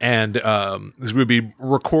 And we would be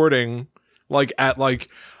recording at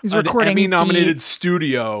He's an recording Emmy-nominated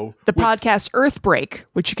studio. The podcast Earthbreak,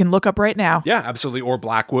 which you can look up right now. Yeah, absolutely. Or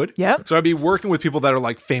Blackwood. Yep. So I'd be working with people that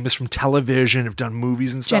are famous from television, have done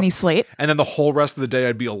movies and stuff. Jenny Slate. And then the whole rest of the day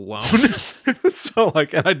I'd be alone. So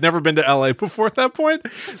and I'd never been to LA before at that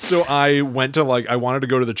point. So I went to I wanted to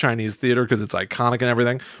go to the Chinese theater because it's iconic and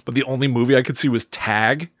everything. But the only movie I could see was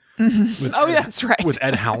Tag. That's right. With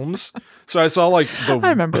Ed Helms. So I saw I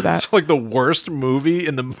remember that. It's the worst movie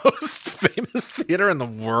in the most famous theater in the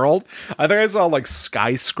world. I think I saw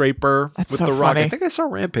Skyscraper with so The Rock. funny. I think I saw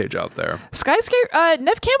Rampage out there. Skyscraper.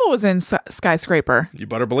 Nev Campbell was in Skyscraper. You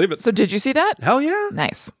better believe it. So did you see that? Hell yeah.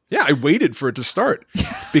 Nice. Yeah, I waited for it to start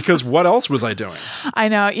because what else was I doing? I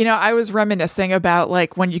know. I was reminiscing about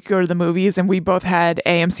when you could go to the movies and we both had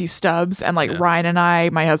AMC stubs and Ryan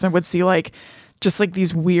and my husband would see just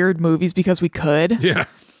these weird movies because we could. Yeah.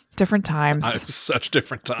 Different times. Such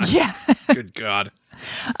different times. Yeah. Good God.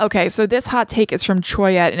 Okay, so this hot take is from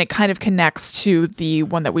Choyette, and it kind of connects to the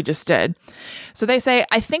one that we just did. So they say,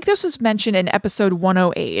 I think this was mentioned in episode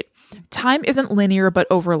 108. Time isn't linear, but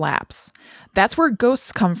overlaps. That's where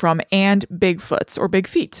ghosts come from and Bigfoots or big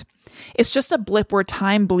feet. It's just a blip where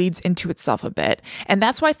time bleeds into itself a bit. And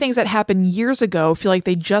that's why things that happened years ago feel like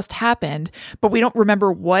they just happened, but we don't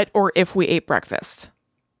remember what or if we ate breakfast.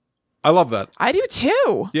 I love that. I do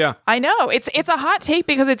too. Yeah. I know. It's a hot take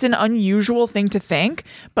because it's an unusual thing to think,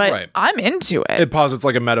 but Right. I'm into it. It posits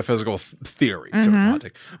a metaphysical theory, so it's a hot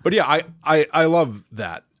take. But yeah, I love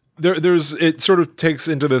that. It sort of takes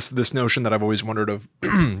into this notion that I've always wondered of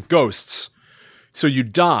ghosts. So you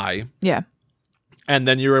die. Yeah. And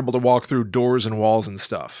then you're able to walk through doors and walls and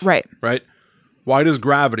stuff. Right. Right? Why does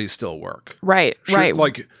gravity still work? Right. Right.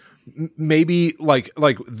 Maybe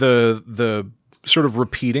the sort of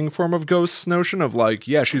repeating form of ghosts notion of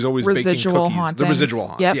she's always baking cookies. Hauntings. The residual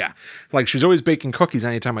haunts. Yep. Yeah. She's always baking cookies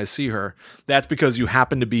anytime I see her. That's because you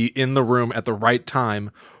happen to be in the room at the right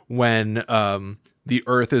time when the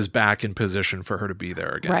earth is back in position for her to be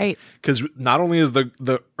there again. Right. Because not only is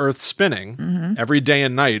the earth spinning, every day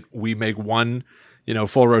and night we make one,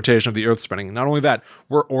 full rotation of the earth spinning. Not only that,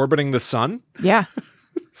 we're orbiting the sun. Yeah.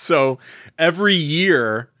 So every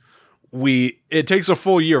year it takes a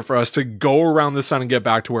full year for us to go around the sun and get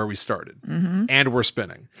back to where we started. And we're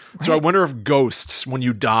spinning. Right. So I wonder if ghosts, when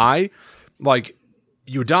you die,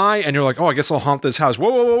 you die and you're oh, I guess I'll haunt this house.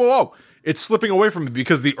 Whoa, whoa, whoa, whoa, whoa. It's slipping away from me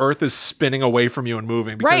because the earth is spinning away from you and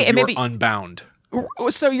moving because you're unbound.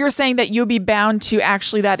 So you're saying that you'll be bound to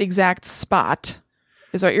actually that exact spot.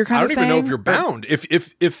 Is that what you're kind of saying? I don't even know if you're bound.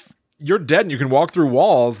 If you're dead and you can walk through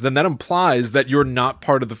walls, then that implies that you're not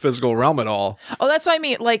part of the physical realm at all. Oh, that's what I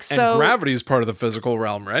mean. And gravity is part of the physical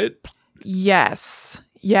realm, right? Yes.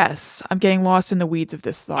 I'm getting lost in the weeds of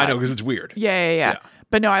this thought. I know, because it's weird. Yeah.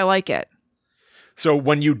 But no, I like it. So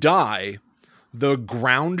when you die, the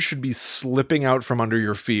ground should be slipping out from under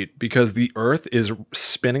your feet because the earth is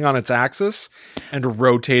spinning on its axis and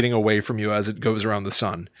rotating away from you as it goes around the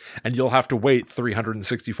sun. And you'll have to wait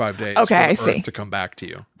 365 days for the earth to come back to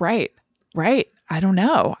you. Right. I don't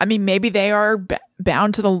know. I mean, maybe they are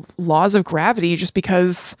bound to the laws of gravity just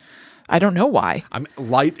because I don't know why.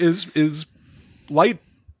 Light is light.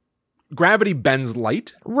 Gravity bends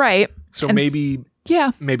light. Right. So maybe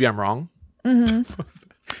I'm wrong. Mm-hmm.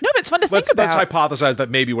 No, but it's fun to think about. Let's hypothesize that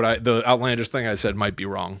maybe the outlandish thing I said might be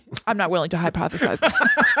wrong. I'm not willing to hypothesize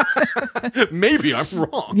that. Maybe I'm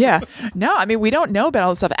wrong. Yeah. No, I mean, we don't know about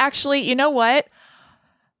all this stuff. Actually, you know what?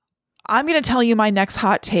 I'm going to tell you my next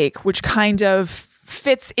hot take, which kind of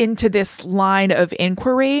fits into this line of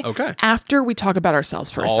inquiry. Okay. After we talk about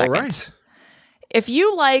ourselves for a second. All right. If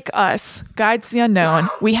you like us, Guides to the Unknown,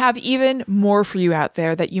 we have even more for you out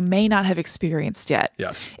there that you may not have experienced yet.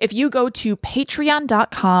 Yes. If you go to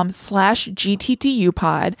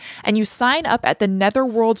patreon.com/GTTUpod and you sign up at the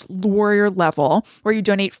Netherworld's Warrior level, where you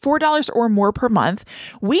donate $4 or more per month,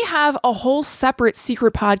 we have a whole separate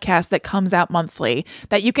secret podcast that comes out monthly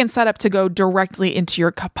that you can set up to go directly into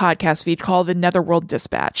your podcast feed called the Netherworld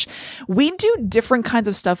Dispatch. We do different kinds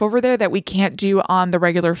of stuff over there that we can't do on the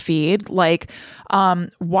regular feed, like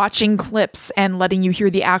watching clips and letting you hear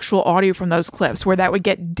the actual audio from those clips, where that would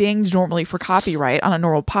get dinged normally for copyright on a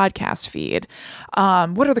normal podcast feed.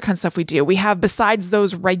 What other kind of stuff we do? We have, besides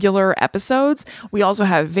those regular episodes, we also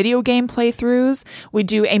have video game playthroughs. We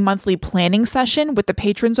do a monthly planning session with the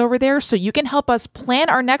patrons over there, so you can help us plan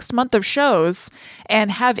our next month of shows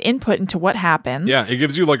and have input into what happens. Yeah, it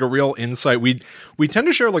gives you like a real insight. We tend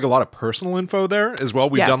to share like a lot of personal info there as well.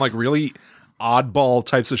 We've done like really oddball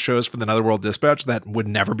types of shows for the Netherworld Dispatch that would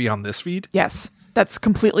never be on this feed. Yes, that's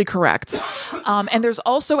completely correct. And there's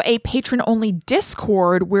also a patron-only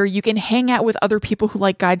Discord where you can hang out with other people who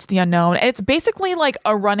like Guides to the Unknown. And it's basically like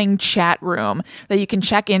a running chat room that you can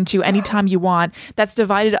check into anytime you want. That's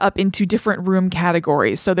divided up into different room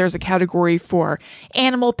categories. So there's a category for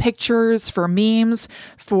animal pictures, for memes,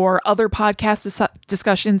 for other podcast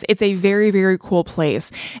discussions. It's a very, very cool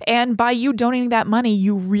place. And by you donating that money,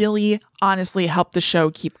 you really honestly help the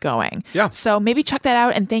show keep going. Yeah. So maybe check that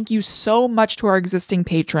out, and thank you so much to our existing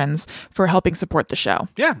patrons for helping support the show.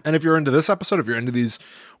 Yeah. And if you're into this episode, if you're into these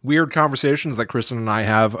weird conversations that Kristen and I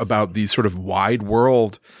have about the sort of wide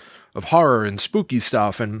world of horror and spooky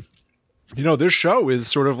stuff, and this show is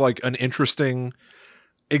sort of like an interesting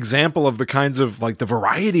example of the kinds of like the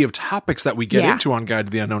variety of topics that we get into on Guide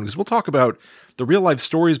to the Unknown, because we'll talk about the real life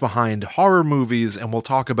stories behind horror movies, and we'll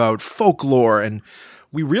talk about folklore, and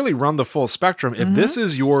we really run the full spectrum. If this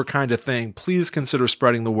is your kind of thing, please consider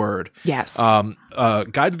spreading the word. Yes.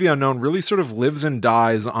 Guide to the Unknown really sort of lives and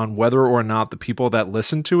dies on whether or not the people that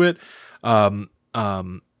listen to it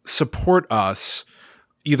support us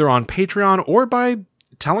either on Patreon or by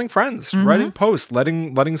telling friends, writing posts,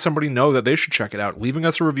 letting somebody know that they should check it out, leaving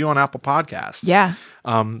us a review on Apple Podcasts. Yeah.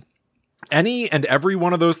 Any and every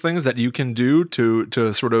one of those things that you can do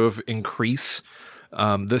to sort of increase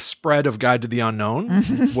the spread of Guide to the Unknown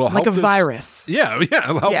will help like a virus. Yeah,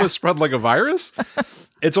 help us spread like a virus.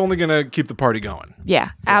 It's only going to keep the party going.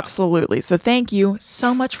 Yeah, absolutely. So thank you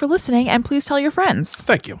so much for listening, and please tell your friends.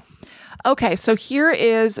 Thank you. Okay, so here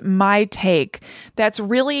is my take that's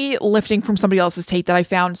really lifting from somebody else's take that I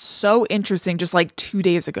found so interesting just like 2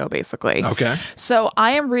 days ago, basically. Okay. So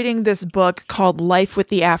I am reading this book called Life with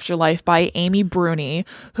the Afterlife by Amy Bruni,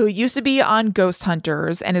 who used to be on Ghost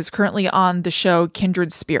Hunters and is currently on the show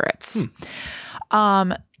Kindred Spirits.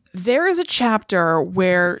 There is a chapter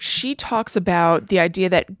where she talks about the idea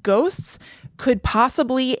that ghosts could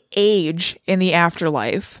possibly age in the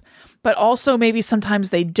afterlife, but also maybe sometimes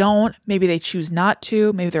they don't. Maybe they choose not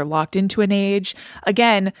to. Maybe they're locked into an age.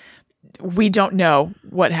 Again, we don't know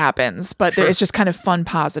what happens, but it's just kind of fun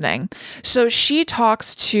positing. So she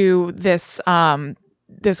talks to this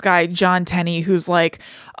guy, John Tenney, who's like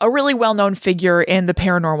a really well-known figure in the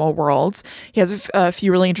paranormal world. He has a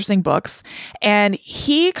few really interesting books, and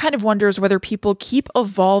he kind of wonders whether people keep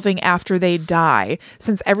evolving after they die,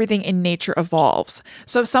 since everything in nature evolves.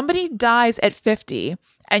 So if somebody dies at 50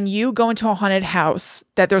 and you go into a haunted house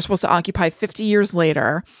that they're supposed to occupy 50 years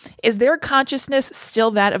later, is their consciousness still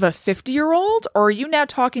that of a 50-year-old, or are you now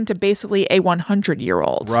talking to basically a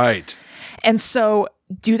 100-year-old? Right. And so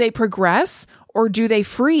do they progress, or do they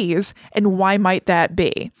freeze, and why might that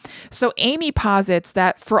be? So Amy posits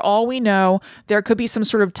that for all we know, there could be some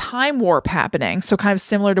sort of time warp happening, so kind of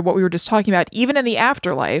similar to what we were just talking about, even in the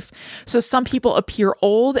afterlife. So some people appear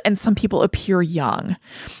old and some people appear young.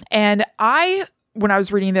 And when I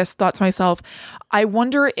was reading this, thought to myself, I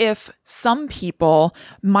wonder if some people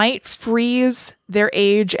might freeze their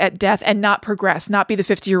age at death and not progress, not be the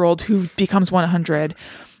 50-year-old who becomes 100,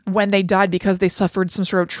 when they died because they suffered some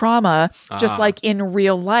sort of trauma, just like in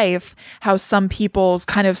real life, how some people's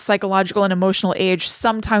kind of psychological and emotional age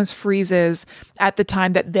sometimes freezes at the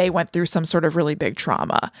time that they went through some sort of really big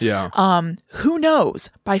trauma. Yeah. Who knows?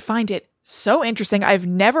 But I find it so interesting. I've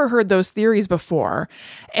never heard those theories before,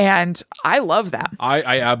 and I love them.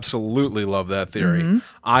 I absolutely love that theory.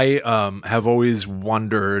 I have always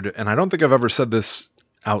wondered, and I don't think I've ever said this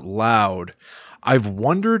out loud, I've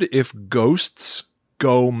wondered if ghosts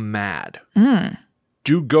go mad.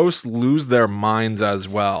 Do ghosts lose their minds as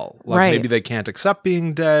well? Like maybe they can't accept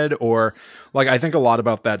being dead, or like I think a lot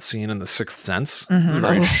about that scene in The Sixth Sense,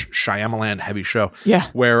 very Shyamalan heavy show,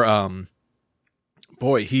 where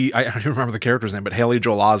boy, I don't even remember the character's name, but Haley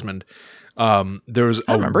Joel Osment. There's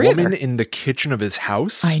a woman in the kitchen of his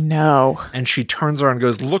house. I know. And she turns around and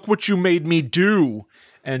goes, "Look what you made me do."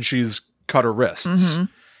 And she's cut her wrists.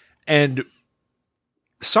 And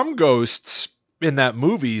some ghosts in that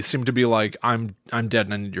movie seem to be like, I'm dead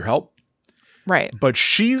and I need your help. Right. But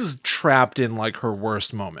she's trapped in like her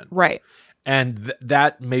worst moment. Right. And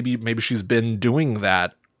that maybe she's been doing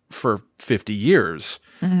that for 50 years.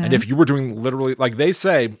 And if you were doing literally, like they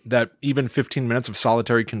say that even 15 minutes of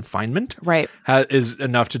solitary confinement is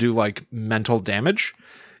enough to do like mental damage.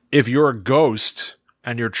 If you're a ghost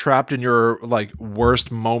and you're trapped in your like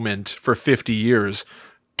worst moment for 50 years,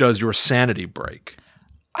 does your sanity break?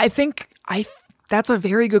 I think that's a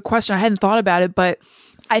very good question. I hadn't thought about it, but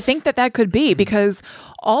I think that could be, because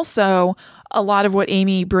also a lot of what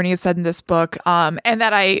Amy Bruni has said in this book, and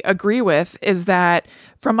that I agree with, is that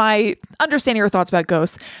from my understanding or thoughts about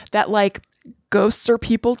ghosts, that like ghosts are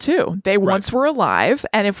people too. They once were alive.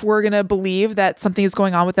 And if we're going to believe that something is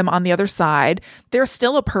going on with them on the other side, they're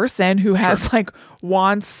still a person who has like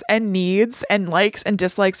wants and needs and likes and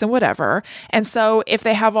dislikes and whatever. And so if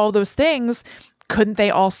they have all those things, couldn't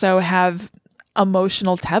they also have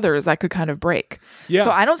emotional tethers that could kind of break? Yeah.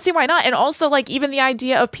 So I don't see why not. And also like even the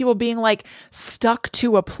idea of people being like stuck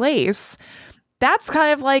to a place, that's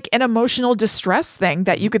kind of like an emotional distress thing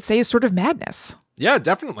that you could say is sort of madness. Yeah,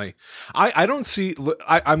 definitely. I don't see,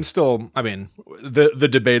 I'm still, I mean, the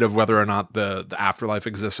debate of whether or not the afterlife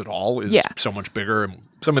exists at all is so much bigger and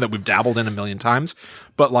something that we've dabbled in a million times.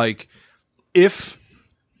 But like, if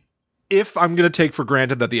I'm going to take for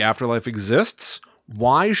granted that the afterlife exists,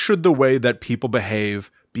 why should the way that people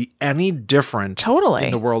behave be any different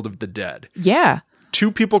in the world of the dead? Yeah.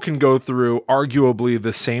 Two people can go through arguably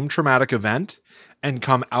the same traumatic event and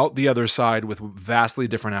come out the other side with vastly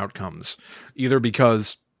different outcomes, either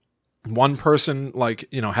because one person like,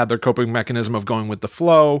 you know, had their coping mechanism of going with the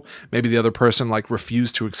flow. Maybe the other person like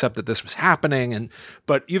refused to accept that this was happening.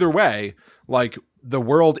 But either way, like the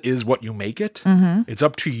world is what you make it. It's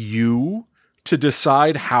up to you to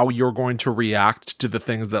decide how you're going to react to the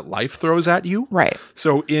things that life throws at you. Right.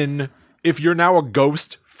 So if you're now a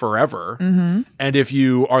ghost forever, and if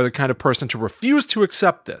you are the kind of person to refuse to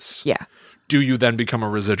accept this, do you then become a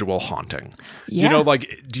residual haunting? You know,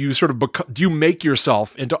 like, do you sort of do you make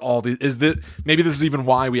yourself into all these? Maybe this is even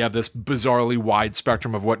why we have this bizarrely wide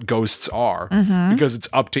spectrum of what ghosts are, because it's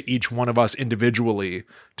up to each one of us individually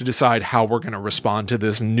to decide how we're going to respond to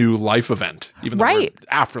this new life event, even the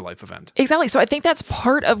afterlife event. Exactly. So I think that's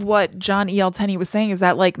part of what John E.L. Tenney was saying, is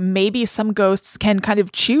that like maybe some ghosts can kind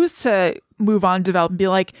of choose to move on, develop, and be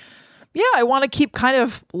like, yeah, I want to keep kind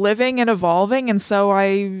of living and evolving. And so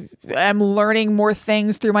I am learning more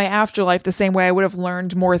things through my afterlife the same way I would have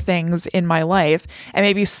learned more things in my life. And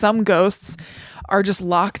maybe some ghosts are just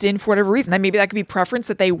locked in for whatever reason. And maybe that could be preference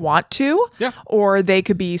that they want to, or they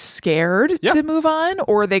could be scared to move on,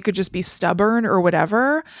 or they could just be stubborn or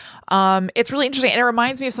whatever. It's really interesting. And it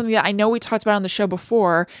reminds me of something that I know we talked about on the show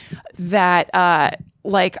before, that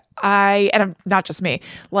like and not just me,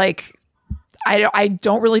 like, I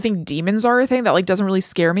don't really think demons are a thing that like doesn't really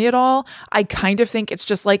scare me at all. I kind of think it's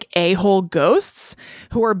just like a-hole ghosts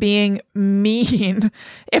who are being mean.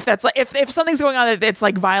 If that's like, if something's going on, it's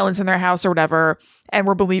like violence in their house or whatever, and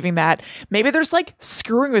we're believing that, maybe they're just like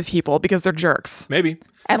screwing with people because they're jerks. Maybe.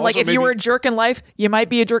 And also, like, if you were a jerk in life, you might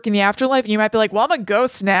be a jerk in the afterlife, and you might be like, well, I'm a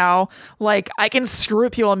ghost now. Like, I can screw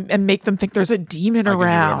with people and make them think there's a demon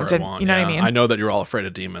around. And you know what I mean? I know that you're all afraid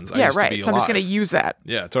of demons. Yeah, right. So I'm just going to use that.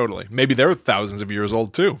 Yeah, totally. Maybe they're thousands of years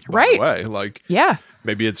old too. By the way. Like,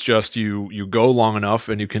 maybe it's just you go long enough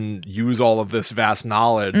and you can use all of this vast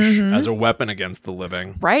knowledge as a weapon against the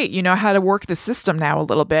living. Right. You know how to work the system now a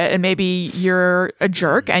little bit. And maybe you're a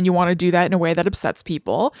jerk and you want to do that in a way that upsets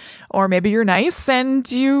people. Or maybe you're nice and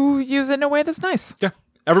you use it in a way that's nice. Yeah.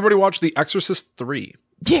 Everybody watch The Exorcist 3.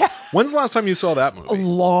 Yeah. When's the last time you saw that A movie?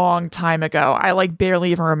 long time ago. I like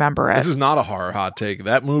barely even remember it. This is not a horror hot take.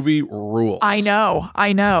 That movie rules. I know.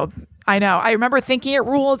 I remember thinking it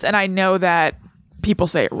ruled, and I know that people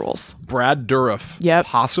say it rules. Brad Dourif, Yep.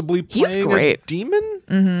 possibly He's playing great. a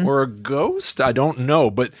demon or a ghost. I don't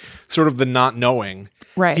know, but sort of the not knowing.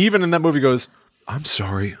 Right. He even in that movie goes, "I'm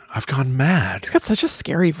sorry, I've gone mad." He's got such a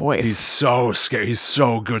scary voice. He's so scary. He's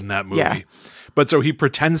so good in that movie. Yeah. But so he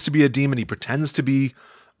pretends to be a demon. He pretends to be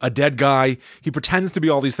a dead guy. He pretends to be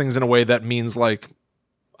all these things in a way that means like,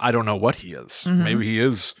 I don't know what he is. Maybe he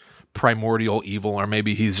is primordial evil, or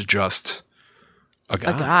maybe he's just a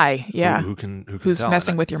guy. Yeah. Who's Who's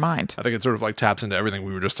messing with your mind. I think it sort of like taps into everything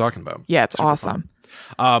we were just talking about. Yeah, it's Super awesome.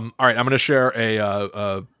 fun. All right, I'm going to share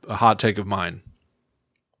a hot take of mine.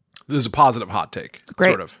 This is a positive hot take.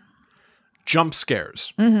 Great. Sort of. Jump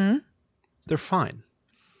scares. They're fine.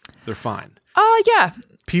 They're fine. Yeah.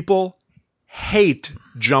 People hate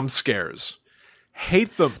jump scares.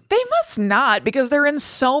 Hate them. They must not, because they're in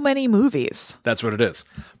so many movies. That's what it is.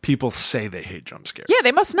 People say they hate jump scares. Yeah,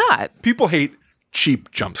 they must not. People hate cheap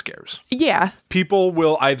jump scares. Yeah. People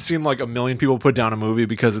will, I've seen like a million people put down a movie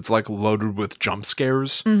because it's like loaded with jump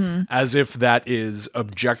scares, as if that is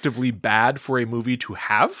objectively bad for a movie to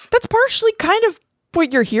have. That's partially kind of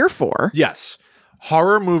what you're here for. Yes.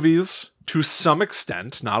 Horror movies, to some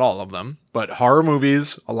extent, not all of them, but horror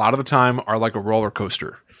movies, a lot of the time, are like a roller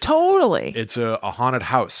coaster. Totally. It's a haunted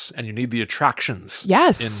house, and you need the attractions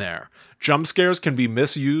Yes. in there. Jump scares can be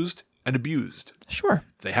misused and abused. Sure.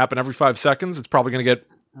 If they happen every 5 seconds, it's probably going to get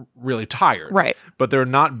really tired. Right. But they're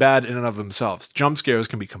not bad in and of themselves. Jump scares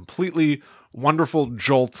can be completely wonderful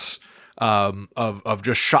jolts of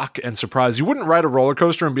just shock and surprise. You wouldn't ride a roller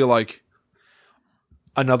coaster and be like,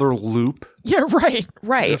 another loop? Yeah, right.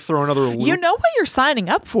 You're gonna throw another loop? You know what you're signing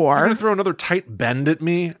up for. You're going to throw another tight bend at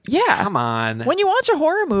me? Yeah. Come on. When you watch a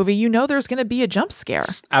horror movie, you know there's going to be a jump scare,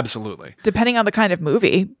 Absolutely. depending on the kind of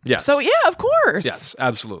movie. Yes. So, yeah, of course. Yes,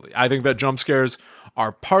 absolutely. I think that jump scares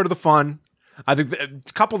are part of the fun. I think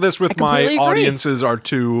that, couple this with my completely agree. audiences are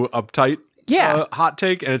too uptight. Yeah. Hot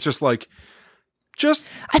take, and it's just like,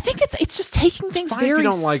 I think it's just taking things fine if you very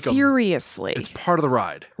don't like 'em. seriously. it's part of the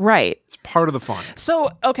ride. Right. It's part of the fun.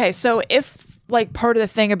 So, okay, so if like part of the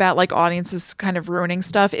thing about like audiences kind of ruining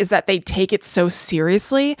stuff is that they take it so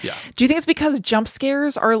seriously. Yeah. Do you think it's because jump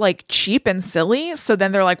scares are like cheap and silly? So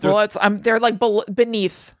then they're like, well, they're like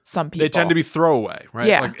beneath some people. They tend to be throwaway, right?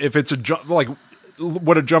 Yeah. Like if it's a jump, like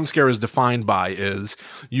what a jump scare is defined by is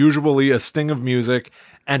usually a sting of music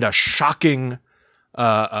and a shocking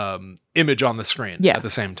image on the screen at the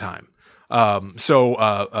same time.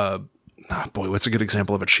 Boy, what's a good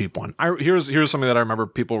example of a cheap one? Here's something that I remember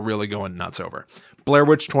people really going nuts over. Blair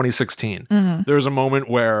Witch 2016. There's a moment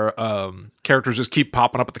where characters just keep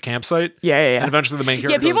popping up at the campsite. Yeah. And eventually the main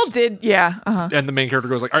character people did. Yeah. and the main character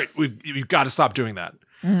goes like, all right, you've got to stop doing that.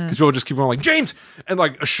 Because people just keep going like, James, and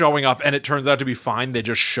like showing up, and it turns out to be fine. They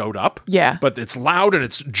just showed up. Yeah. But it's loud and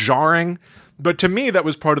it's jarring. But to me, that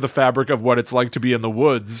was part of the fabric of what it's like to be in the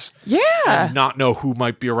woods. Yeah. And not know who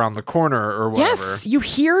might be around the corner or whatever. Yes. You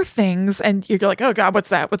hear things and you're like, oh God, what's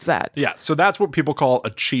that? What's that? Yeah. So that's what people call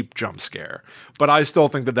a cheap jump scare. But I still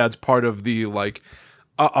think that that's part of the like,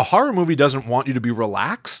 a horror movie doesn't want you to be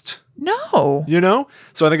relaxed. No. You know?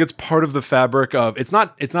 So I think it's part of the fabric of it's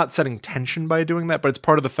not setting tension by doing that, but it's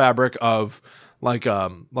part of the fabric of like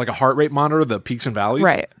a heart rate monitor, the peaks and valleys.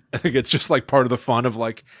 Right. I think it's just like part of the fun of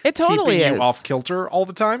like It totally keeping is. you off kilter all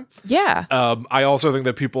the time. Yeah. I also think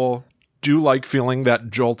that people do like feeling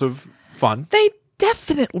that jolt of fun. They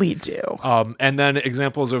definitely do. And then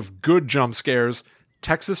examples of good jump scares,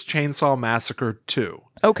 Texas Chainsaw Massacre 2.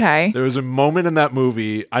 Okay. There was a moment in that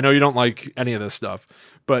movie, I know you don't like any of this stuff,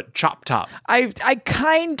 but Chop Top. I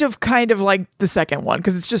kind of like the second one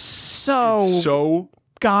because it's just so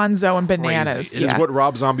gonzo and bananas. Crazy. It is what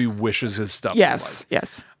Rob Zombie wishes his stuff was like.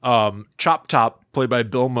 Yes. Chop Top, played by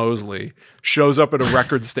Bill Moseley, shows up at a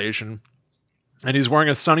record station, and he's wearing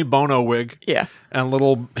a Sonny Bono wig, and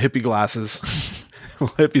little hippie glasses,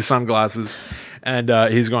 hippie sunglasses, and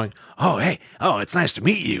he's going, "Oh hey, oh it's nice to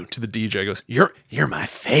meet you." To the DJ, he goes, "You're my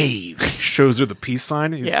fave." Shows her the peace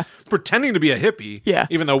sign. He's pretending to be a hippie,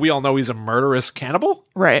 even though we all know he's a murderous cannibal,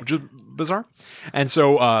 right? Which is bizarre. And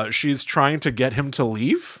so she's trying to get him to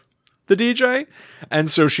leave the DJ, and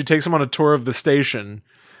so she takes him on a tour of the station.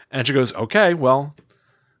 And she goes, "Okay, well,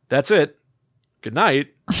 that's it. Good night."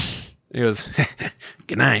 He goes,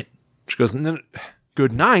 "Good night." She goes, "No,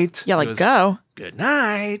 good night." Yeah, He like goes, go. "Good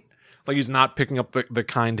night." Like he's not picking up the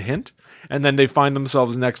kind hint. And then they find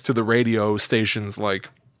themselves next to the radio station's like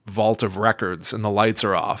vault of records, and the lights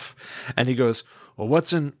are off. And he goes, "Well,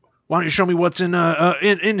 what's in why don't you show me what's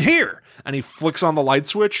in here? And he flicks on the light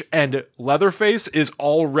switch, and Leatherface is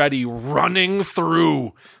already running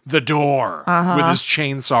through the door with his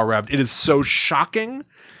chainsaw revved. It is so shocking.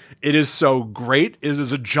 It is so great. It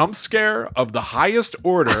is a jump scare of the highest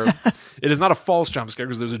order. It is not a false jump scare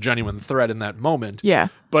because there's a genuine threat in that moment. Yeah.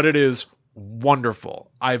 But it is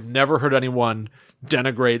wonderful. I've never heard anyone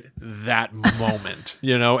denigrate that moment,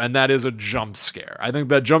 and that is a jump scare. I think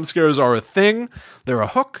that jump scares are a thing. They're a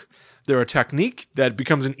hook. They're a technique that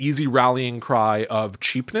becomes an easy rallying cry of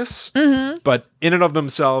cheapness. But in and of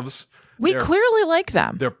themselves, we clearly like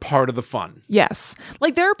them. They're part of the fun. Yes.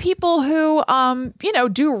 Like there are people who,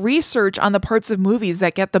 do research on the parts of movies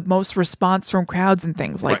that get the most response from crowds and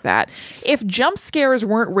things like that. If jump scares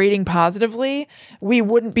weren't rating positively, we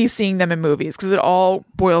wouldn't be seeing them in movies because it all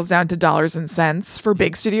boils down to dollars and cents for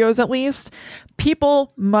big studios, at least.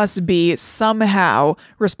 People must be somehow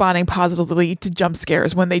responding positively to jump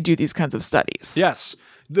scares when they do these kinds of studies. Yes.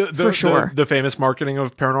 For sure. The famous marketing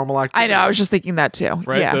of Paranormal Activity. I know. I was just thinking that too.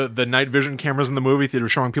 Right? Yeah. The night vision cameras in the movie theater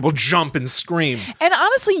showing people jump and scream. And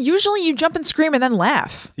honestly, usually you jump and scream and then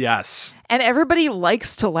laugh. Yes. And everybody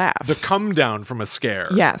likes to laugh. The come down from a scare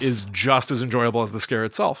is just as enjoyable as the scare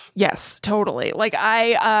itself. Yes, totally. Like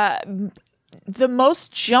the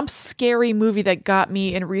most jump scary movie that got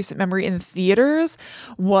me in recent memory in theaters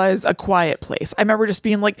was A Quiet Place. I remember just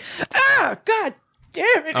being like, God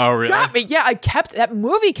damn it. Oh, really? Got me. Yeah, that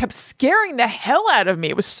movie kept scaring the hell out of me.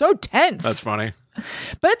 It was so tense. That's funny.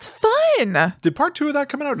 But it's fun. Did part 2 of that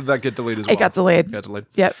come out or did that get delayed as well? It got delayed.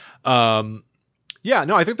 Yep. Yeah,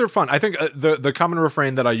 no, I think they're fun. I think the common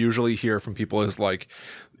refrain that I usually hear from people is like,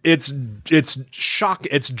 it's shock,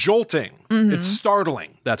 it's jolting, it's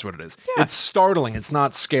startling. That's what it is. Yeah. It's startling. It's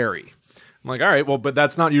not scary. I'm like, all right, well, but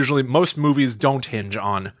that's not usually, most movies don't hinge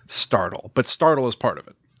on startle, but startle is part of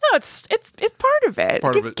it. No, it's part of it.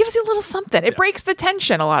 It gives you a little something. It breaks the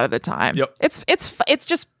tension a lot of the time. Yep. It's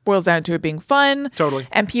just boils down to it being fun. Totally.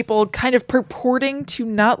 And people kind of purporting to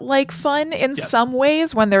not like fun in some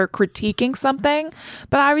ways when they're critiquing something,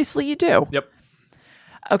 but obviously you do. Yep.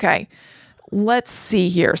 Okay. Let's see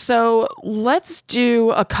here. So let's do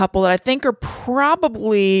a couple that I think are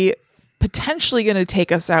probably potentially going to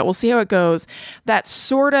take us out. We'll see how it goes. That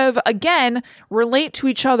sort of, again, relate to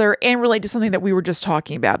each other and relate to something that we were just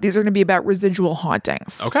talking about. These are going to be about residual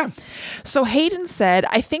hauntings. Okay. So Hayden said,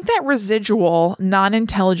 I think that residual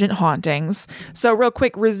non-intelligent hauntings. So real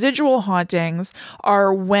quick, residual hauntings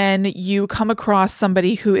are when you come across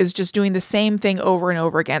somebody who is just doing the same thing over and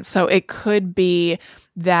over again. So it could be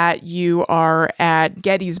that you are at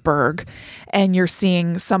Gettysburg and you're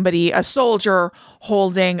seeing somebody, a soldier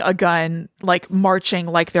holding a gun, like marching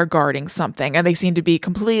like they're guarding something. And they seem to be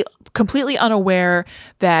completely unaware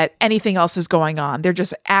that anything else is going on. They're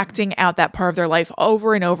just acting out that part of their life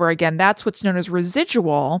over and over again. That's what's known as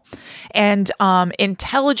residual. And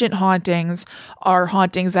intelligent hauntings are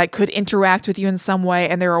hauntings that could interact with you in some way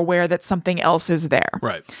and they're aware that something else is there.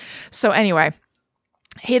 Right. So anyway,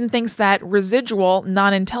 Hayden thinks that residual,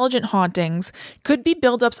 non-intelligent hauntings could be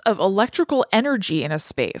buildups of electrical energy in a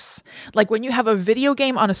space. Like when you have a video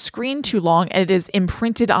game on a screen too long and it is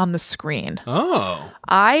imprinted on the screen. Oh.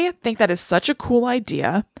 I think that is such a cool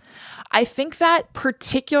idea. I think that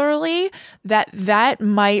particularly that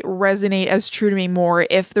might resonate as true to me more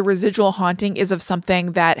if the residual haunting is of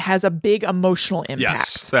something that has a big emotional impact.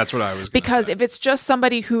 Yes, that's what I was going to say. Because if it's just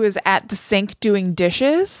somebody who is at the sink doing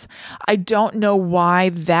dishes, I don't know why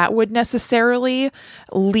that would necessarily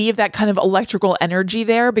leave that kind of electrical energy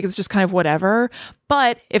there because it's just kind of whatever.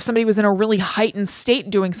 But if somebody was in a really heightened state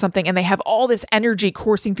doing something and they have all this energy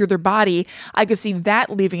coursing through their body, I could see that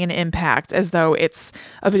leaving an impact as though it's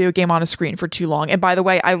a video game on a screen for too long. And by the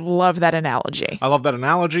way, I love that analogy. I love that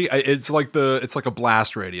analogy. It's like a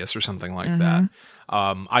blast radius or something like that.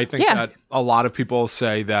 I think that a lot of people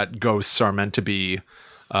say that ghosts are meant to be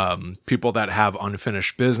people that have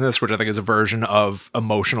unfinished business, which I think is a version of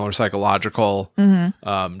emotional or psychological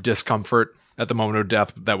discomfort at the moment of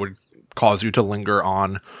death that would cause you to linger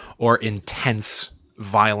on, or intense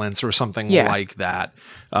violence or something like that.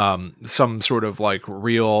 Some sort of like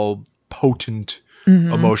real potent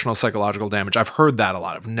emotional psychological damage. I've heard that a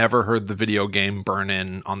lot. I've never heard the video game burn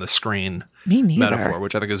in on the screen. metaphor,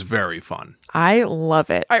 which I think is very fun. I love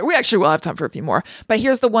it. All right, we actually will have time for a few more, but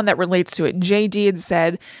here's the one that relates to it. JD had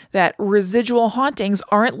said that residual hauntings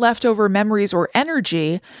aren't leftover memories or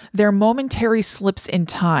energy, they're momentary slips in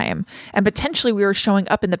time, and potentially we are showing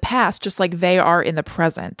up in the past just like they are in the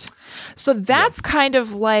present. So that's kind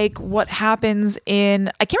of like what happens in,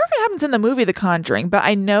 I can't remember if it happens in the movie The Conjuring, but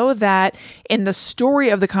I know that in the story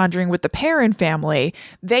of The Conjuring with the Perron family,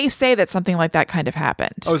 they say that something like that kind of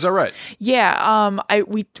happened. Oh, is that right? Yeah.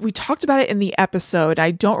 We talked about it in the episode.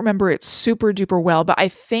 I don't remember it super duper well, but I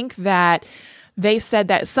think that they said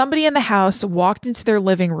that somebody in the house walked into their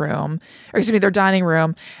living room, or excuse me, their dining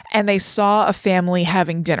room, and they saw a family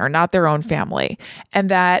having dinner, not their own family. And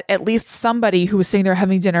that at least somebody who was sitting there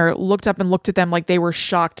having dinner looked up and looked at them like they were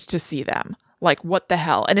shocked to see them. Like, what the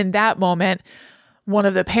hell? And in that moment, one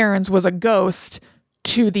of the parents was a ghost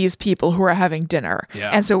to these people who are having dinner. Yeah.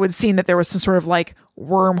 And so it would seem that there was some sort of like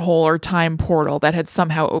wormhole or time portal that had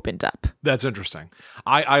somehow opened up. That's interesting.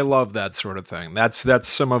 I love that sort of thing. That's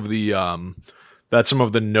some of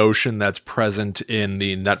the notion that's present in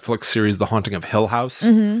the Netflix series The Haunting of Hill House.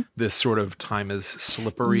 Mm-hmm. This sort of time is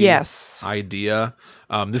slippery idea.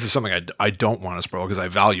 This is something I don't want to spoil because I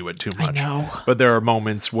value it too much. I know. But there are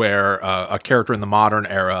moments where a character in the modern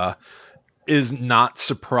era is not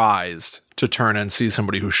surprised to turn and see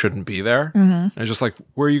somebody who shouldn't be there. Mm-hmm. And it's just like,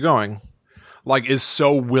 where are you going? Like, is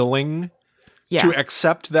so willing to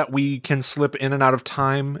accept that we can slip in and out of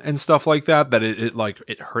time and stuff like that, that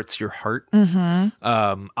it hurts your heart.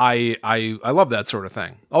 Mm-hmm. I love that sort of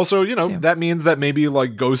thing. Also, that means that maybe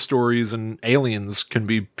like ghost stories and aliens can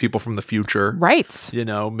be people from the future. Right.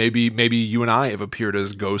 Maybe you and I have appeared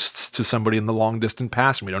as ghosts to somebody in the long distant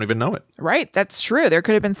past and we don't even know it. Right. That's true. There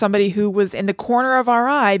could have been somebody who was in the corner of our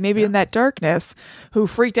eye, maybe in that darkness, who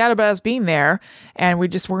freaked out about us being there and we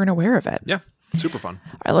just weren't aware of it. Yeah. Super fun.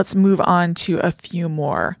 All right, let's move on to a few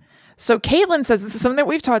more. So Caitlin says, this is something that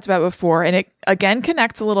we've talked about before, and it again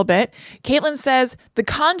connects a little bit. Caitlin says, the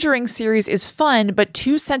Conjuring series is fun, but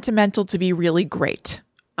too sentimental to be really great.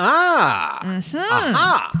 Mm-hmm.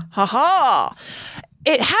 Aha. Ha-ha.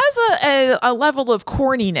 It has a level of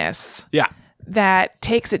corniness. Yeah. That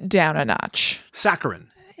takes it down a notch. Saccharine.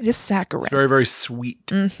 It is saccharine. It's very, very sweet.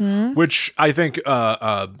 Mm-hmm. Which I think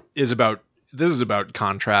is about... This is about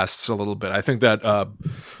contrasts a little bit. I think that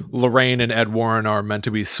Lorraine and Ed Warren are meant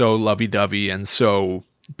to be so lovey-dovey and so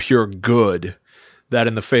pure good that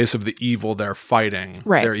in the face of the evil they're fighting,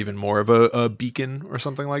 they're even more of a beacon or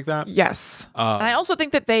something like that. Yes. And I also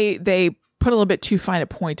think that they put a little bit too fine a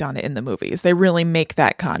point on it in the movies. They really make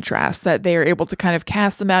that contrast, that they are able to kind of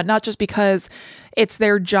cast them out, not just because it's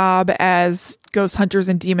their job as ghost hunters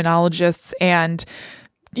and demonologists and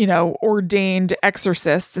ordained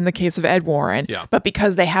exorcists in the case of Ed Warren, but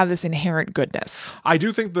because they have this inherent goodness. I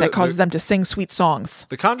do think that causes them to sing sweet songs.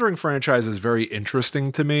 The Conjuring franchise is very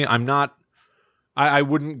interesting to me. I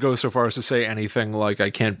wouldn't go so far as to say anything like I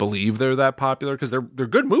can't believe they're that popular because they're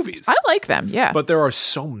good movies. I like them, yeah. But there are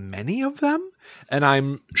so many of them, and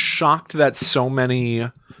I'm shocked that so many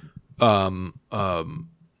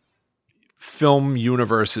film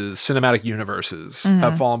universes, cinematic universes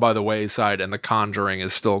have fallen by the wayside and The Conjuring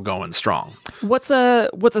is still going strong. What's a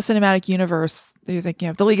cinematic universe that you're thinking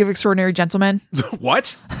of? The League of Extraordinary Gentlemen?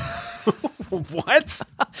 What? What?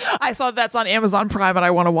 I saw that's on Amazon Prime and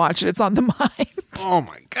I want to watch it. It's on the mind. Oh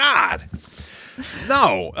my God.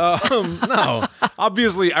 No. No.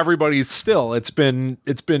 Obviously everybody's still, it's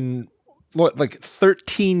been what, like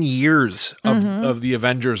 13 years of the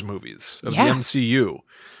Avengers movies, of the MCU.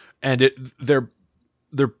 And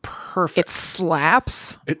they're perfect. It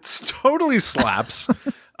slaps. It's totally slaps.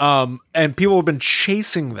 And people have been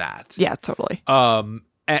chasing that. Yeah, totally.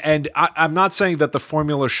 And I'm not saying that the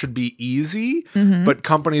formula should be easy, but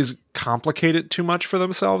companies complicate it too much for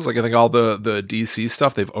themselves. Like I think all the DC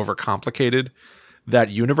stuff, they've overcomplicated that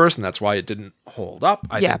universe, and that's why it didn't hold up.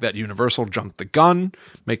 I think that Universal jumped the gun,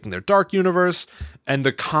 making their Dark Universe. And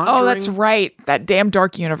The Conjuring... Oh, that's right. That damn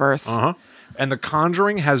Dark Universe. Uh-huh. And The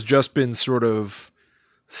Conjuring has just been sort of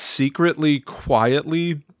secretly,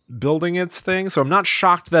 quietly building its thing. So I'm not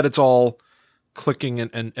shocked that it's all clicking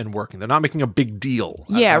and working. They're not making a big deal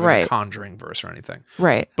out of a Conjuring verse or anything.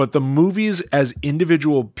 Right. But the movies as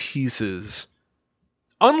individual pieces,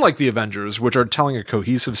 unlike the Avengers, which are telling a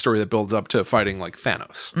cohesive story that builds up to fighting like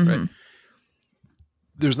Thanos, right?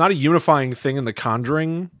 There's not a unifying thing in the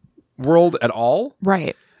Conjuring world at all.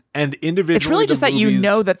 Right. And individually, it's really just that you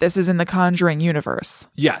know that this is in the Conjuring universe.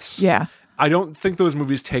 Yes. Yeah. I don't think those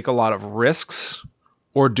movies take a lot of risks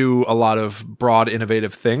or do a lot of broad,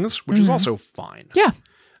 innovative things, which is also fine. Yeah.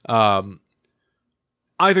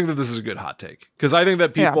 I think that this is a good hot take because I think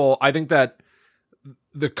that I think that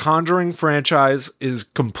the Conjuring franchise is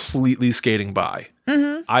completely skating by.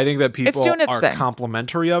 Mm-hmm. I think that people are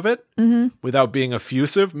complimentary of it without being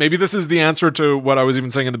effusive. Maybe this is the answer to what I was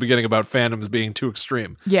even saying in the beginning about fandoms being too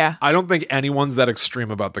extreme. Yeah. I don't think anyone's that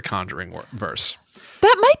extreme about the Conjuring verse.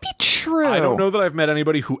 That might be true. I don't know that I've met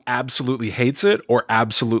anybody who absolutely hates it or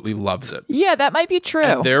absolutely loves it. Yeah, that might be true.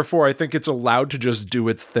 And therefore, I think it's allowed to just do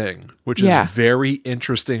its thing, which is very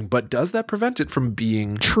interesting. But does that prevent it from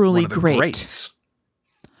being truly one of the great? Greats?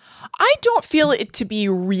 I don't feel it to be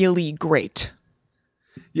really great.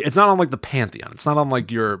 Yeah, it's not on like the Pantheon. It's not on like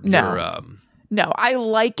your No, I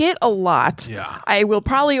like it a lot. Yeah. I will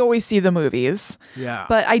probably always see the movies. Yeah.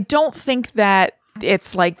 But I don't think that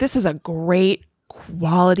it's like, this is a great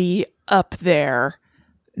quality up there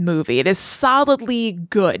movie. It is solidly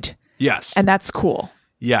good. Yes. And that's cool.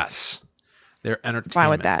 Yes. They're entertainment. Fine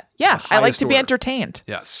with that. Yeah. I like to be entertained.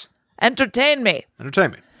 Yes. Entertain me.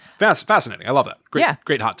 Entertain me. Fascinating. I love that. Great,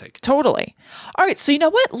 great hot take. Totally. All right. So you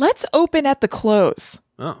know what? Let's open at the close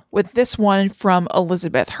with this one from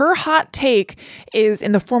Elizabeth. Her hot take is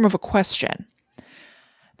in the form of a question.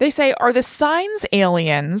 They say, are the signs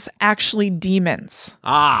aliens actually demons?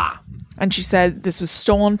 And she said this was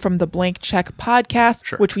stolen from the Blank Check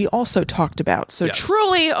podcast, which we also talked about. So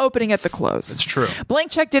truly opening at the close. It's true.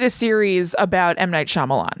 Blank Check did a series about M. Night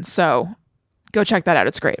Shyamalan. So go check that out.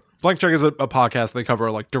 It's great. Blank Check is a podcast. They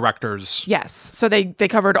cover like directors. Yes. So they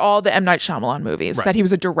covered all the M. Night Shyamalan movies that he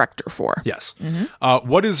was a director for. Yes. Mm-hmm.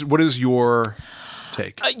 What is your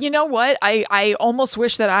take? You know what? I almost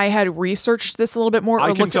wish that I had researched this a little bit more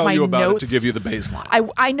or looked at my notes. I can tell you about it to give you the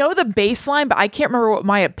baseline. I know the baseline, but I can't remember what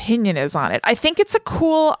my opinion is on it. I think it's a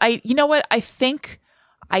cool... You know what? I think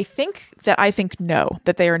no,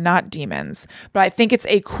 that they are not demons, but I think it's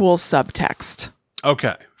a cool subtext.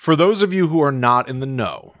 Okay. For those of you who are not in the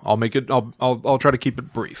know, I'll try to keep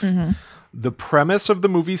it brief. Mm-hmm. The premise of the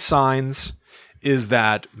movie Signs is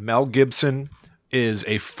that Mel Gibson is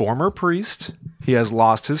a former priest. He has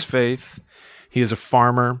lost his faith. He is a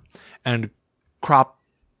farmer, and crop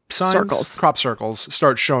circles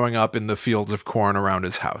start showing up in the fields of corn around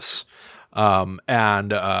his house. So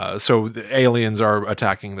the aliens are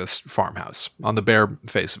attacking this farmhouse on the bare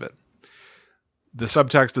face of it. The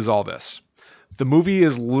subtext is all this. The movie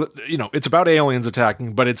is, it's about aliens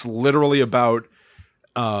attacking, but it's literally about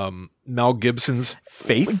Mel Gibson's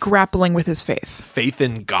faith. Grappling with his faith. Faith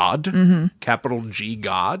in God, capital G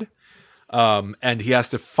God. And he has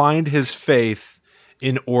to find his faith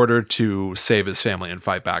in order to save his family and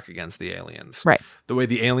fight back against the aliens. Right. The way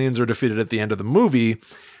the aliens are defeated at the end of the movie,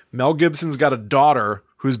 Mel Gibson's got a daughter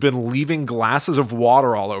who's been leaving glasses of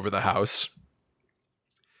water all over the house.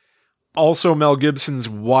 Also, Mel Gibson's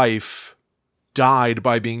wife died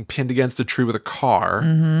by being pinned against a tree with a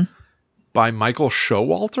car by Michael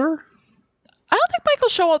Showalter. I don't think Michael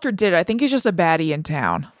Showalter did it. I think he's just a baddie in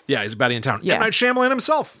town. Yeah, he's a baddie in town. Yeah. M. Night Shyamalan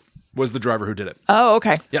himself was the driver who did it. Oh,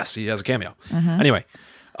 okay. Yes, he has a cameo. Anyway,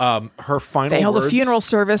 her final They held a funeral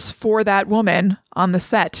service for that woman on the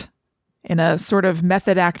set in a sort of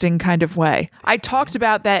method acting kind of way. I talked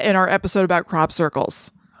about that in our episode about crop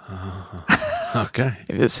circles. Okay.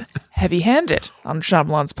 It was heavy-handed on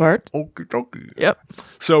Shyamalan's part. Okie. Yep.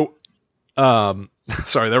 So,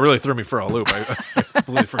 sorry, that really threw me for a loop. I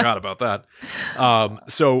completely forgot about that.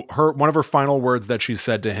 So one of her final words that she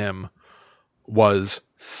said to him was,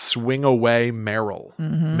 "Swing away, Merrill."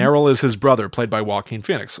 Merrill is his brother, played by Joaquin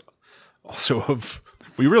Phoenix.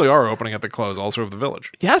 We really are opening at the close, also of The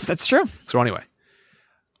Village. Yes, that's true. So anyway,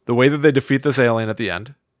 the way that they defeat this alien at the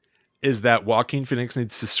end is that Joaquin Phoenix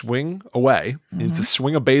needs to swing away, needs to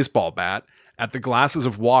swing a baseball bat at the glasses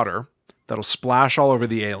of water that'll splash all over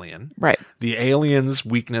the alien. Right. The alien's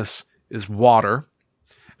weakness is water,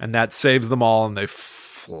 and that saves them all, and they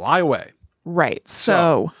fly away. Right.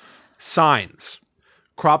 So signs.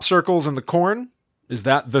 Crop circles in the corn, is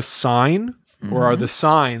that the sign? Or are the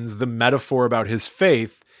signs the metaphor about his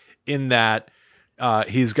faith in that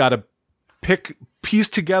he's got to piece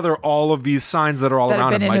together all of these signs that are all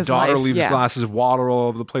around him? My daughter leaves glasses of water all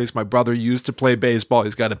over the place. My brother used to play baseball.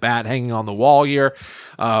 He's got a bat hanging on the wall here.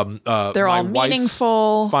 They're all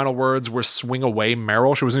meaningful. Final words were "swing away,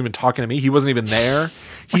 Merrill." She wasn't even talking to me. He wasn't even there.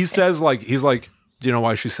 He says he's like, do you know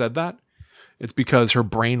why she said that? It's because her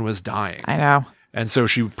brain was dying. I know. And so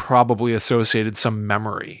she probably associated some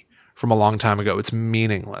memory from a long time ago. It's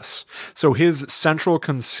meaningless. So his central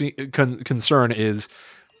concern is,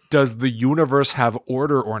 does the universe have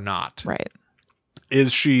order or not? Right.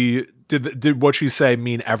 Did what she say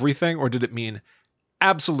mean everything, or did it mean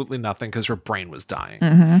absolutely nothing because her brain was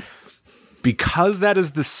dying? because that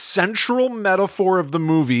is the central metaphor of the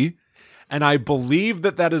movie, and I believe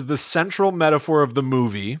that that is the central metaphor of the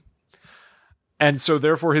movie, and so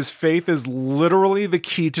therefore his faith is literally the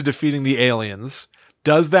key to defeating the aliens.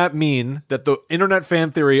 Does that mean that the internet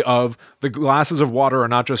fan theory of the glasses of water are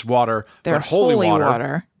not just water, They're but holy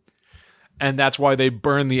water? And that's why they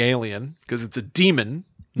burn the alien, because it's a demon,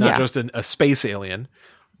 not just a space alien.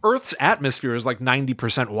 Earth's atmosphere is like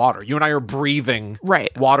 90% water. You and I are breathing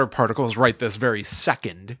water particles right this very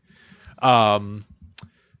second.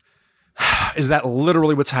 Is that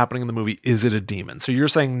literally what's happening in the movie? Is it a demon? So you're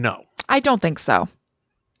saying no. I don't think so.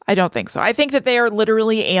 I think that they are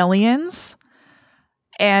literally aliens.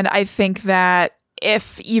 And I think that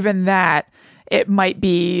if even that, it might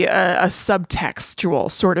be a subtextual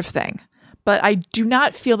sort of thing. But I do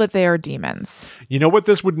not feel that they are demons. You know what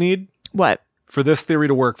this would need? What? For this theory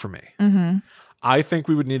to work for me. Mm-hmm. I think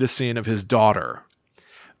we would need a scene of his daughter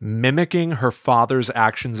mimicking her father's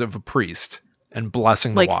actions of a priest and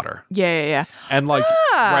blessing the water. Yeah. And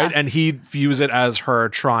right? And he views it as her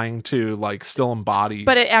trying to still embody.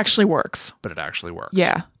 But it actually works.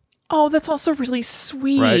 Yeah. Oh, that's also really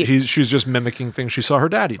sweet. Right? She's just mimicking things she saw her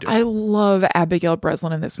daddy do. I love Abigail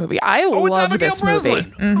Breslin in this movie. It's Abigail this Breslin.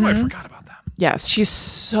 movie. Mm-hmm. Oh, I forgot about that. Yes, she's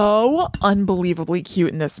so unbelievably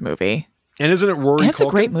cute in this movie. And isn't it Rory Culkin? It's a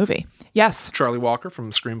great movie. Yes. Charlie Walker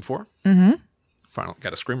from Scream 4. Mm-hmm. Finally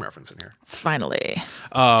got a Scream reference in here. Finally.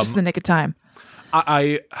 Just in the nick of time.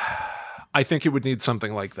 I think it would need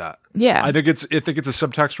something like that. Yeah. I think it's a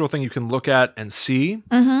subtextual thing you can look at and see.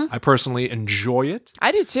 Mm-hmm. I personally enjoy it.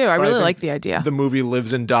 I do too. I really like the idea. The movie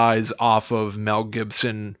lives and dies off of Mel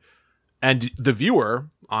Gibson and the viewer,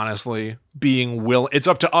 honestly, being it's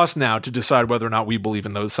up to us now to decide whether or not we believe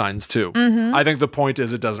in those signs too. Mm-hmm. I think the point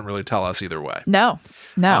is it doesn't really tell us either way. No.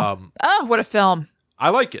 Oh, what a film. I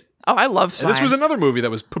like it. Oh, I love signs. And this was another movie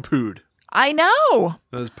that was poo-pooed. I know.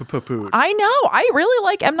 That was poo-pooed. I know. I really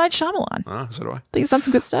like M. Night Shyamalan. So do I. I think he's done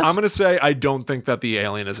some good stuff. I'm going to say I don't think that the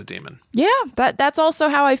alien is a demon. Yeah, that's also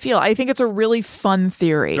how I feel. I think it's a really fun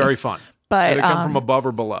theory. Very fun. But did it come from above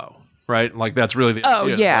or below? Right? That's really the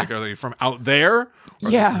idea. Yeah. Are they from out there? Or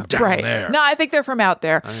yeah, down right. there? No, I think they're from out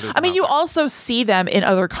there. I mean, you also see them in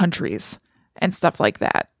other countries and stuff like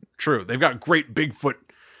that. True. They've got great Bigfoot.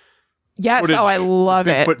 Yes. Footage, I love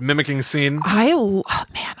Bigfoot it. Bigfoot mimicking scene. I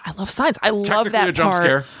love signs. I love that a jump part.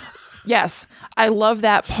 Scare. Yes. I love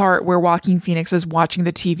that part where Joaquin Phoenix is watching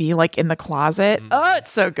the TV in the closet. Mm-hmm. Oh,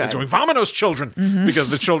 it's so good. He's doing "Vámonos, children," because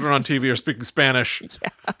the children on TV are speaking Spanish. Yeah.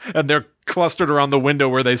 And they're clustered around the window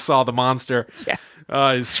where they saw the monster. Yeah.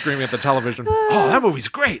 He's screaming at the television. Oh, that movie's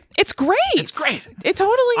great. It's great. It's great. It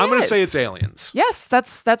totally is. I'm going to say it's aliens. Yes,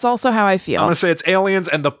 that's also how I feel. I'm going to say it's aliens,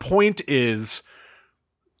 and the point is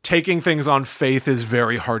taking things on faith is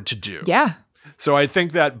very hard to do. Yeah. So I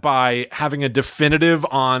think that by having a definitive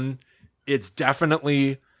on it's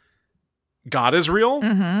definitely God is real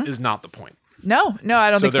is not the point. No,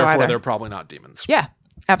 I don't think so either. So therefore, they're probably not demons. Yeah,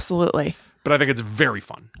 absolutely. But I think it's very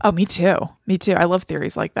fun. Oh, me too. I love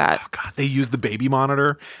theories like that. Oh, God, they use the baby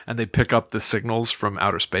monitor and they pick up the signals from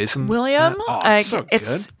outer space. And William, it's so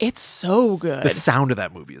good. It's so good. The sound of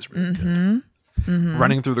that movie is really good. Mm-hmm.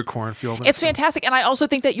 Running through the cornfield. It's fantastic. And I also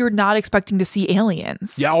think that you're not expecting to see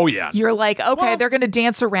aliens. Yeah. Oh, yeah. You're like, okay, they're going to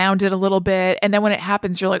dance around it a little bit. And then when it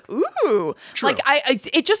happens, you're like, ooh. True. I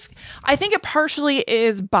think it partially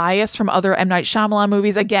is biased from other M. Night Shyamalan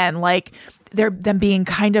movies. Again, them being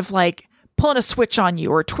kind of pulling a switch on you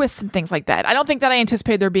or twists and things like that. I don't think that I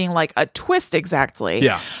anticipated there being a twist exactly.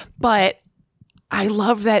 Yeah. But I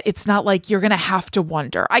love that it's not you're going to have to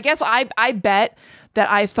wonder. I guess I bet that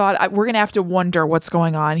I thought we're going to have to wonder what's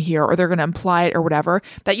going on here, or they're going to imply it or whatever,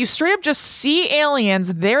 that you straight up just see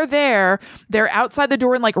aliens. They're outside the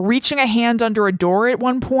door and reaching a hand under a door at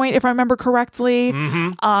one point, if I remember correctly.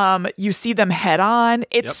 Mm-hmm. You see them head on.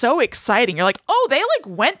 It's so exciting. You're like, oh, they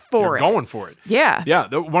went for it. Going for it. Yeah. Yeah.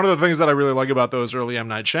 One of the things that I really like about those early M.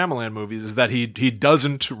 Night Shyamalan movies is that he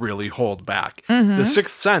doesn't really hold back. Mm-hmm. The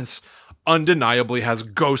Sixth Sense undeniably has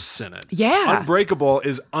ghosts in it. Yeah. Unbreakable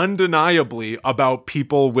is undeniably about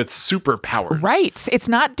people with superpowers. Right. It's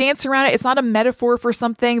not dancing around it. It's not a metaphor for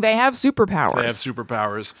something. They have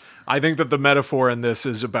superpowers. I think that the metaphor in this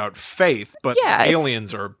is about faith, but the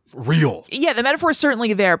aliens are real. Yeah, the metaphor is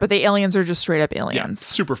certainly there, but the aliens are just straight up aliens. Yeah,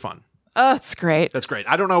 super fun. Oh, it's great. That's great.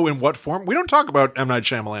 I don't know in what form. We don't talk about M. Night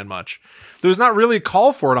Shyamalan much. There's not really a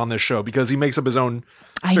call for it on this show because he makes up his own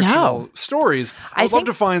fictional stories. I'd love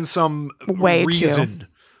to find some reason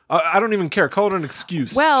I don't even care. Call it an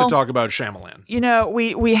excuse to talk about Shyamalan. You know,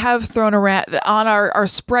 we have thrown around on our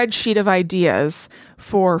spreadsheet of ideas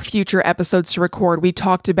for future episodes to record. We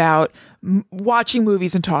talked about watching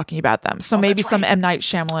movies and talking about them. So maybe some M. Night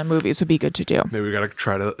Shyamalan movies would be good to do. Maybe we got to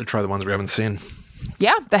try the ones we haven't seen.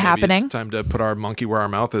 Yeah, The Happening. It's time to put our monkey where our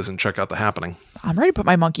mouth is and check out The Happening. I'm ready to put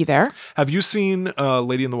my monkey there. Have you seen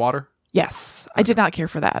Lady in the Water? Yes. Okay. I did not care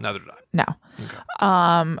for that. Neither did I. No. Okay.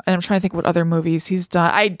 And I'm trying to think what other movies he's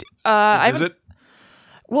done. Is it?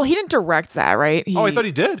 Well, he didn't direct that, right? I thought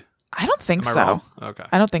he did. I don't think so. Wrong? Okay.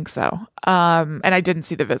 I don't think so. And I didn't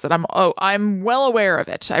see The Visit. I'm well aware of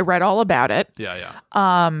it. I read all about it. Yeah.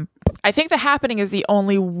 I think The Happening is the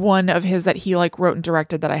only one of his that he wrote and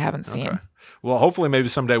directed that I haven't seen. Okay. Well, hopefully maybe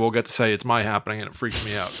someday we'll get to say it's my happening and it freaks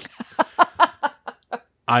me out.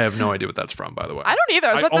 I have no idea what that's from, by the way. I don't either.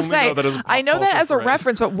 I was about to say, I know that as a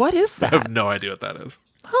reference, but what is that? I have no idea what that is.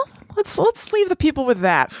 Well, let's leave the people with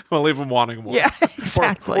that. We'll leave them wanting more. Yeah,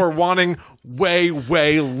 exactly. Or wanting way,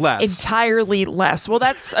 way less. Entirely less. Well,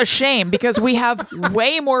 that's a shame because we have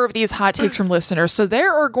way more of these hot takes from listeners. So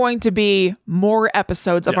there are going to be more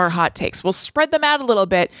episodes of our hot takes. We'll spread them out a little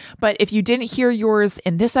bit, but if you didn't hear yours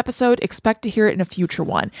in this episode, expect to hear it in a future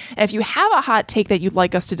one. And if you have a hot take that you'd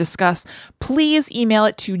like us to discuss, please email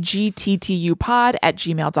it to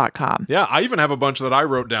gttupod@gmail.com. Yeah, I even have a bunch that I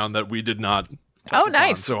wrote down that we did not. Oh,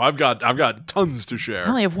 nice. So I've got tons to share. I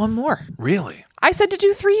only have one more. Really? I said to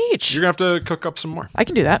do 3 each. You're going to have to cook up some more. I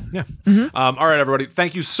can do that. Yeah. Mm-hmm. All right, everybody.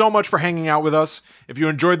 Thank you so much for hanging out with us. If you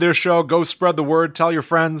enjoyed this show, go spread the word. Tell your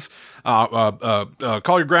friends. Call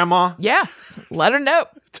your grandma. Yeah. Let her know.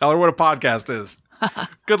 Tell her what a podcast is.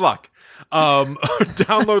 Good luck.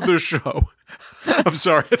 Download the show. I'm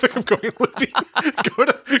sorry. I think I'm going loopy.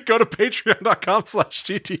 Go to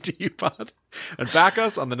patreon.com/gttupod and back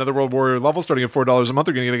us on the Netherworld Warrior level starting at $4 a month.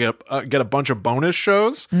 You're going to get a bunch of bonus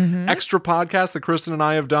shows, extra podcasts that Kristen and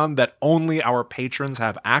I have done that only our patrons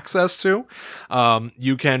have access to.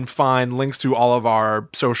 You can find links to all of our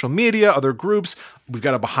social media, other groups. We've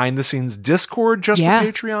got a behind-the-scenes Discord just for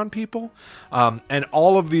Patreon people. And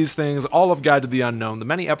all of these things, all of Guide to the Unknown, the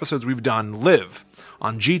many episodes we've done live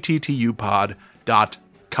on gttupod.com.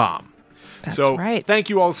 That's so right. Thank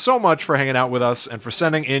you all so much for hanging out with us and for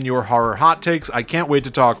sending in your horror hot takes. I can't wait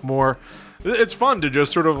to talk more. It's fun to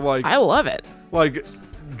just sort of I love it.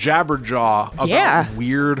 Jabberjaw about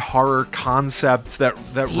weird horror concepts that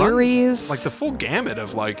theories, run the full gamut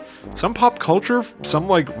of some pop culture, some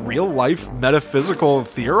real life metaphysical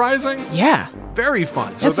theorizing. Yeah, very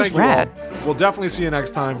fun. So thank you all. We'll definitely see you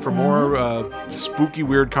next time for more spooky,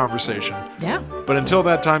 weird conversation. Yeah. But until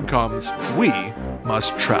that time comes, we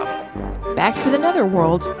must travel back to the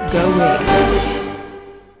Netherworld. Go away.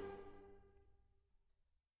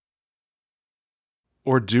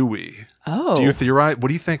 Or do we? Oh. Do you theorize? What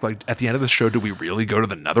do you think? At the end of the show, do we really go to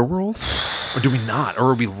the Netherworld? Or do we not? Or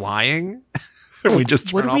are we lying? And we just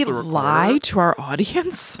turn off the recorder? Would we lie to our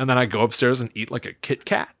audience? And then I go upstairs and eat like a Kit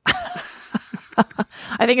Kat?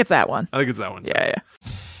 I think it's that one. I think it's that one too. Yeah.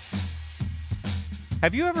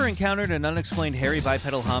 Have you ever encountered an unexplained hairy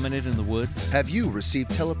bipedal hominid in the woods? Have you received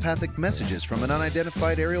telepathic messages from an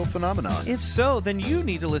unidentified aerial phenomenon? If so, then you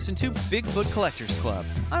need to listen to Bigfoot Collectors Club.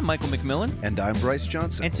 I'm Michael McMillan. And I'm Bryce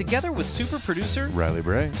Johnson. And together with super producer Riley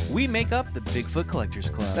Bray, we make up the Bigfoot Collectors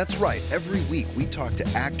Club. That's right. Every week we talk to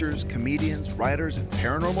actors, comedians, writers, and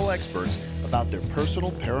paranormal experts about their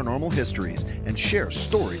personal paranormal histories and share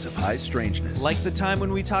stories of high strangeness. Like the time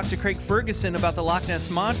when we talked to Craig Ferguson about the Loch Ness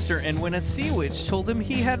Monster and when a sea witch told him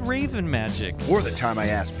he had raven magic. Or the time I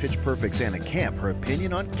asked Pitch Perfect's Anna Camp her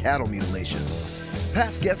opinion on cattle mutilations.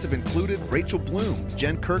 Past guests have included Rachel Bloom,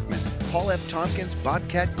 Jen Kirkman, Paul F. Tompkins,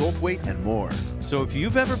 Bobcat Goldthwait, and more. So if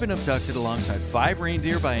you've ever been abducted alongside 5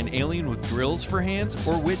 reindeer by an alien with drills for hands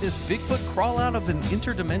or witnessed Bigfoot crawl out of an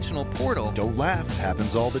interdimensional portal, don't laugh,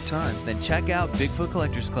 happens all the time. Then check out Bigfoot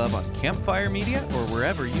Collectors Club on Campfire Media or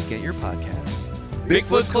wherever you get your podcasts.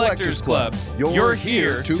 Bigfoot Collectors Club. You're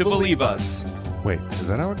here to believe us. Wait, is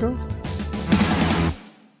that how it goes?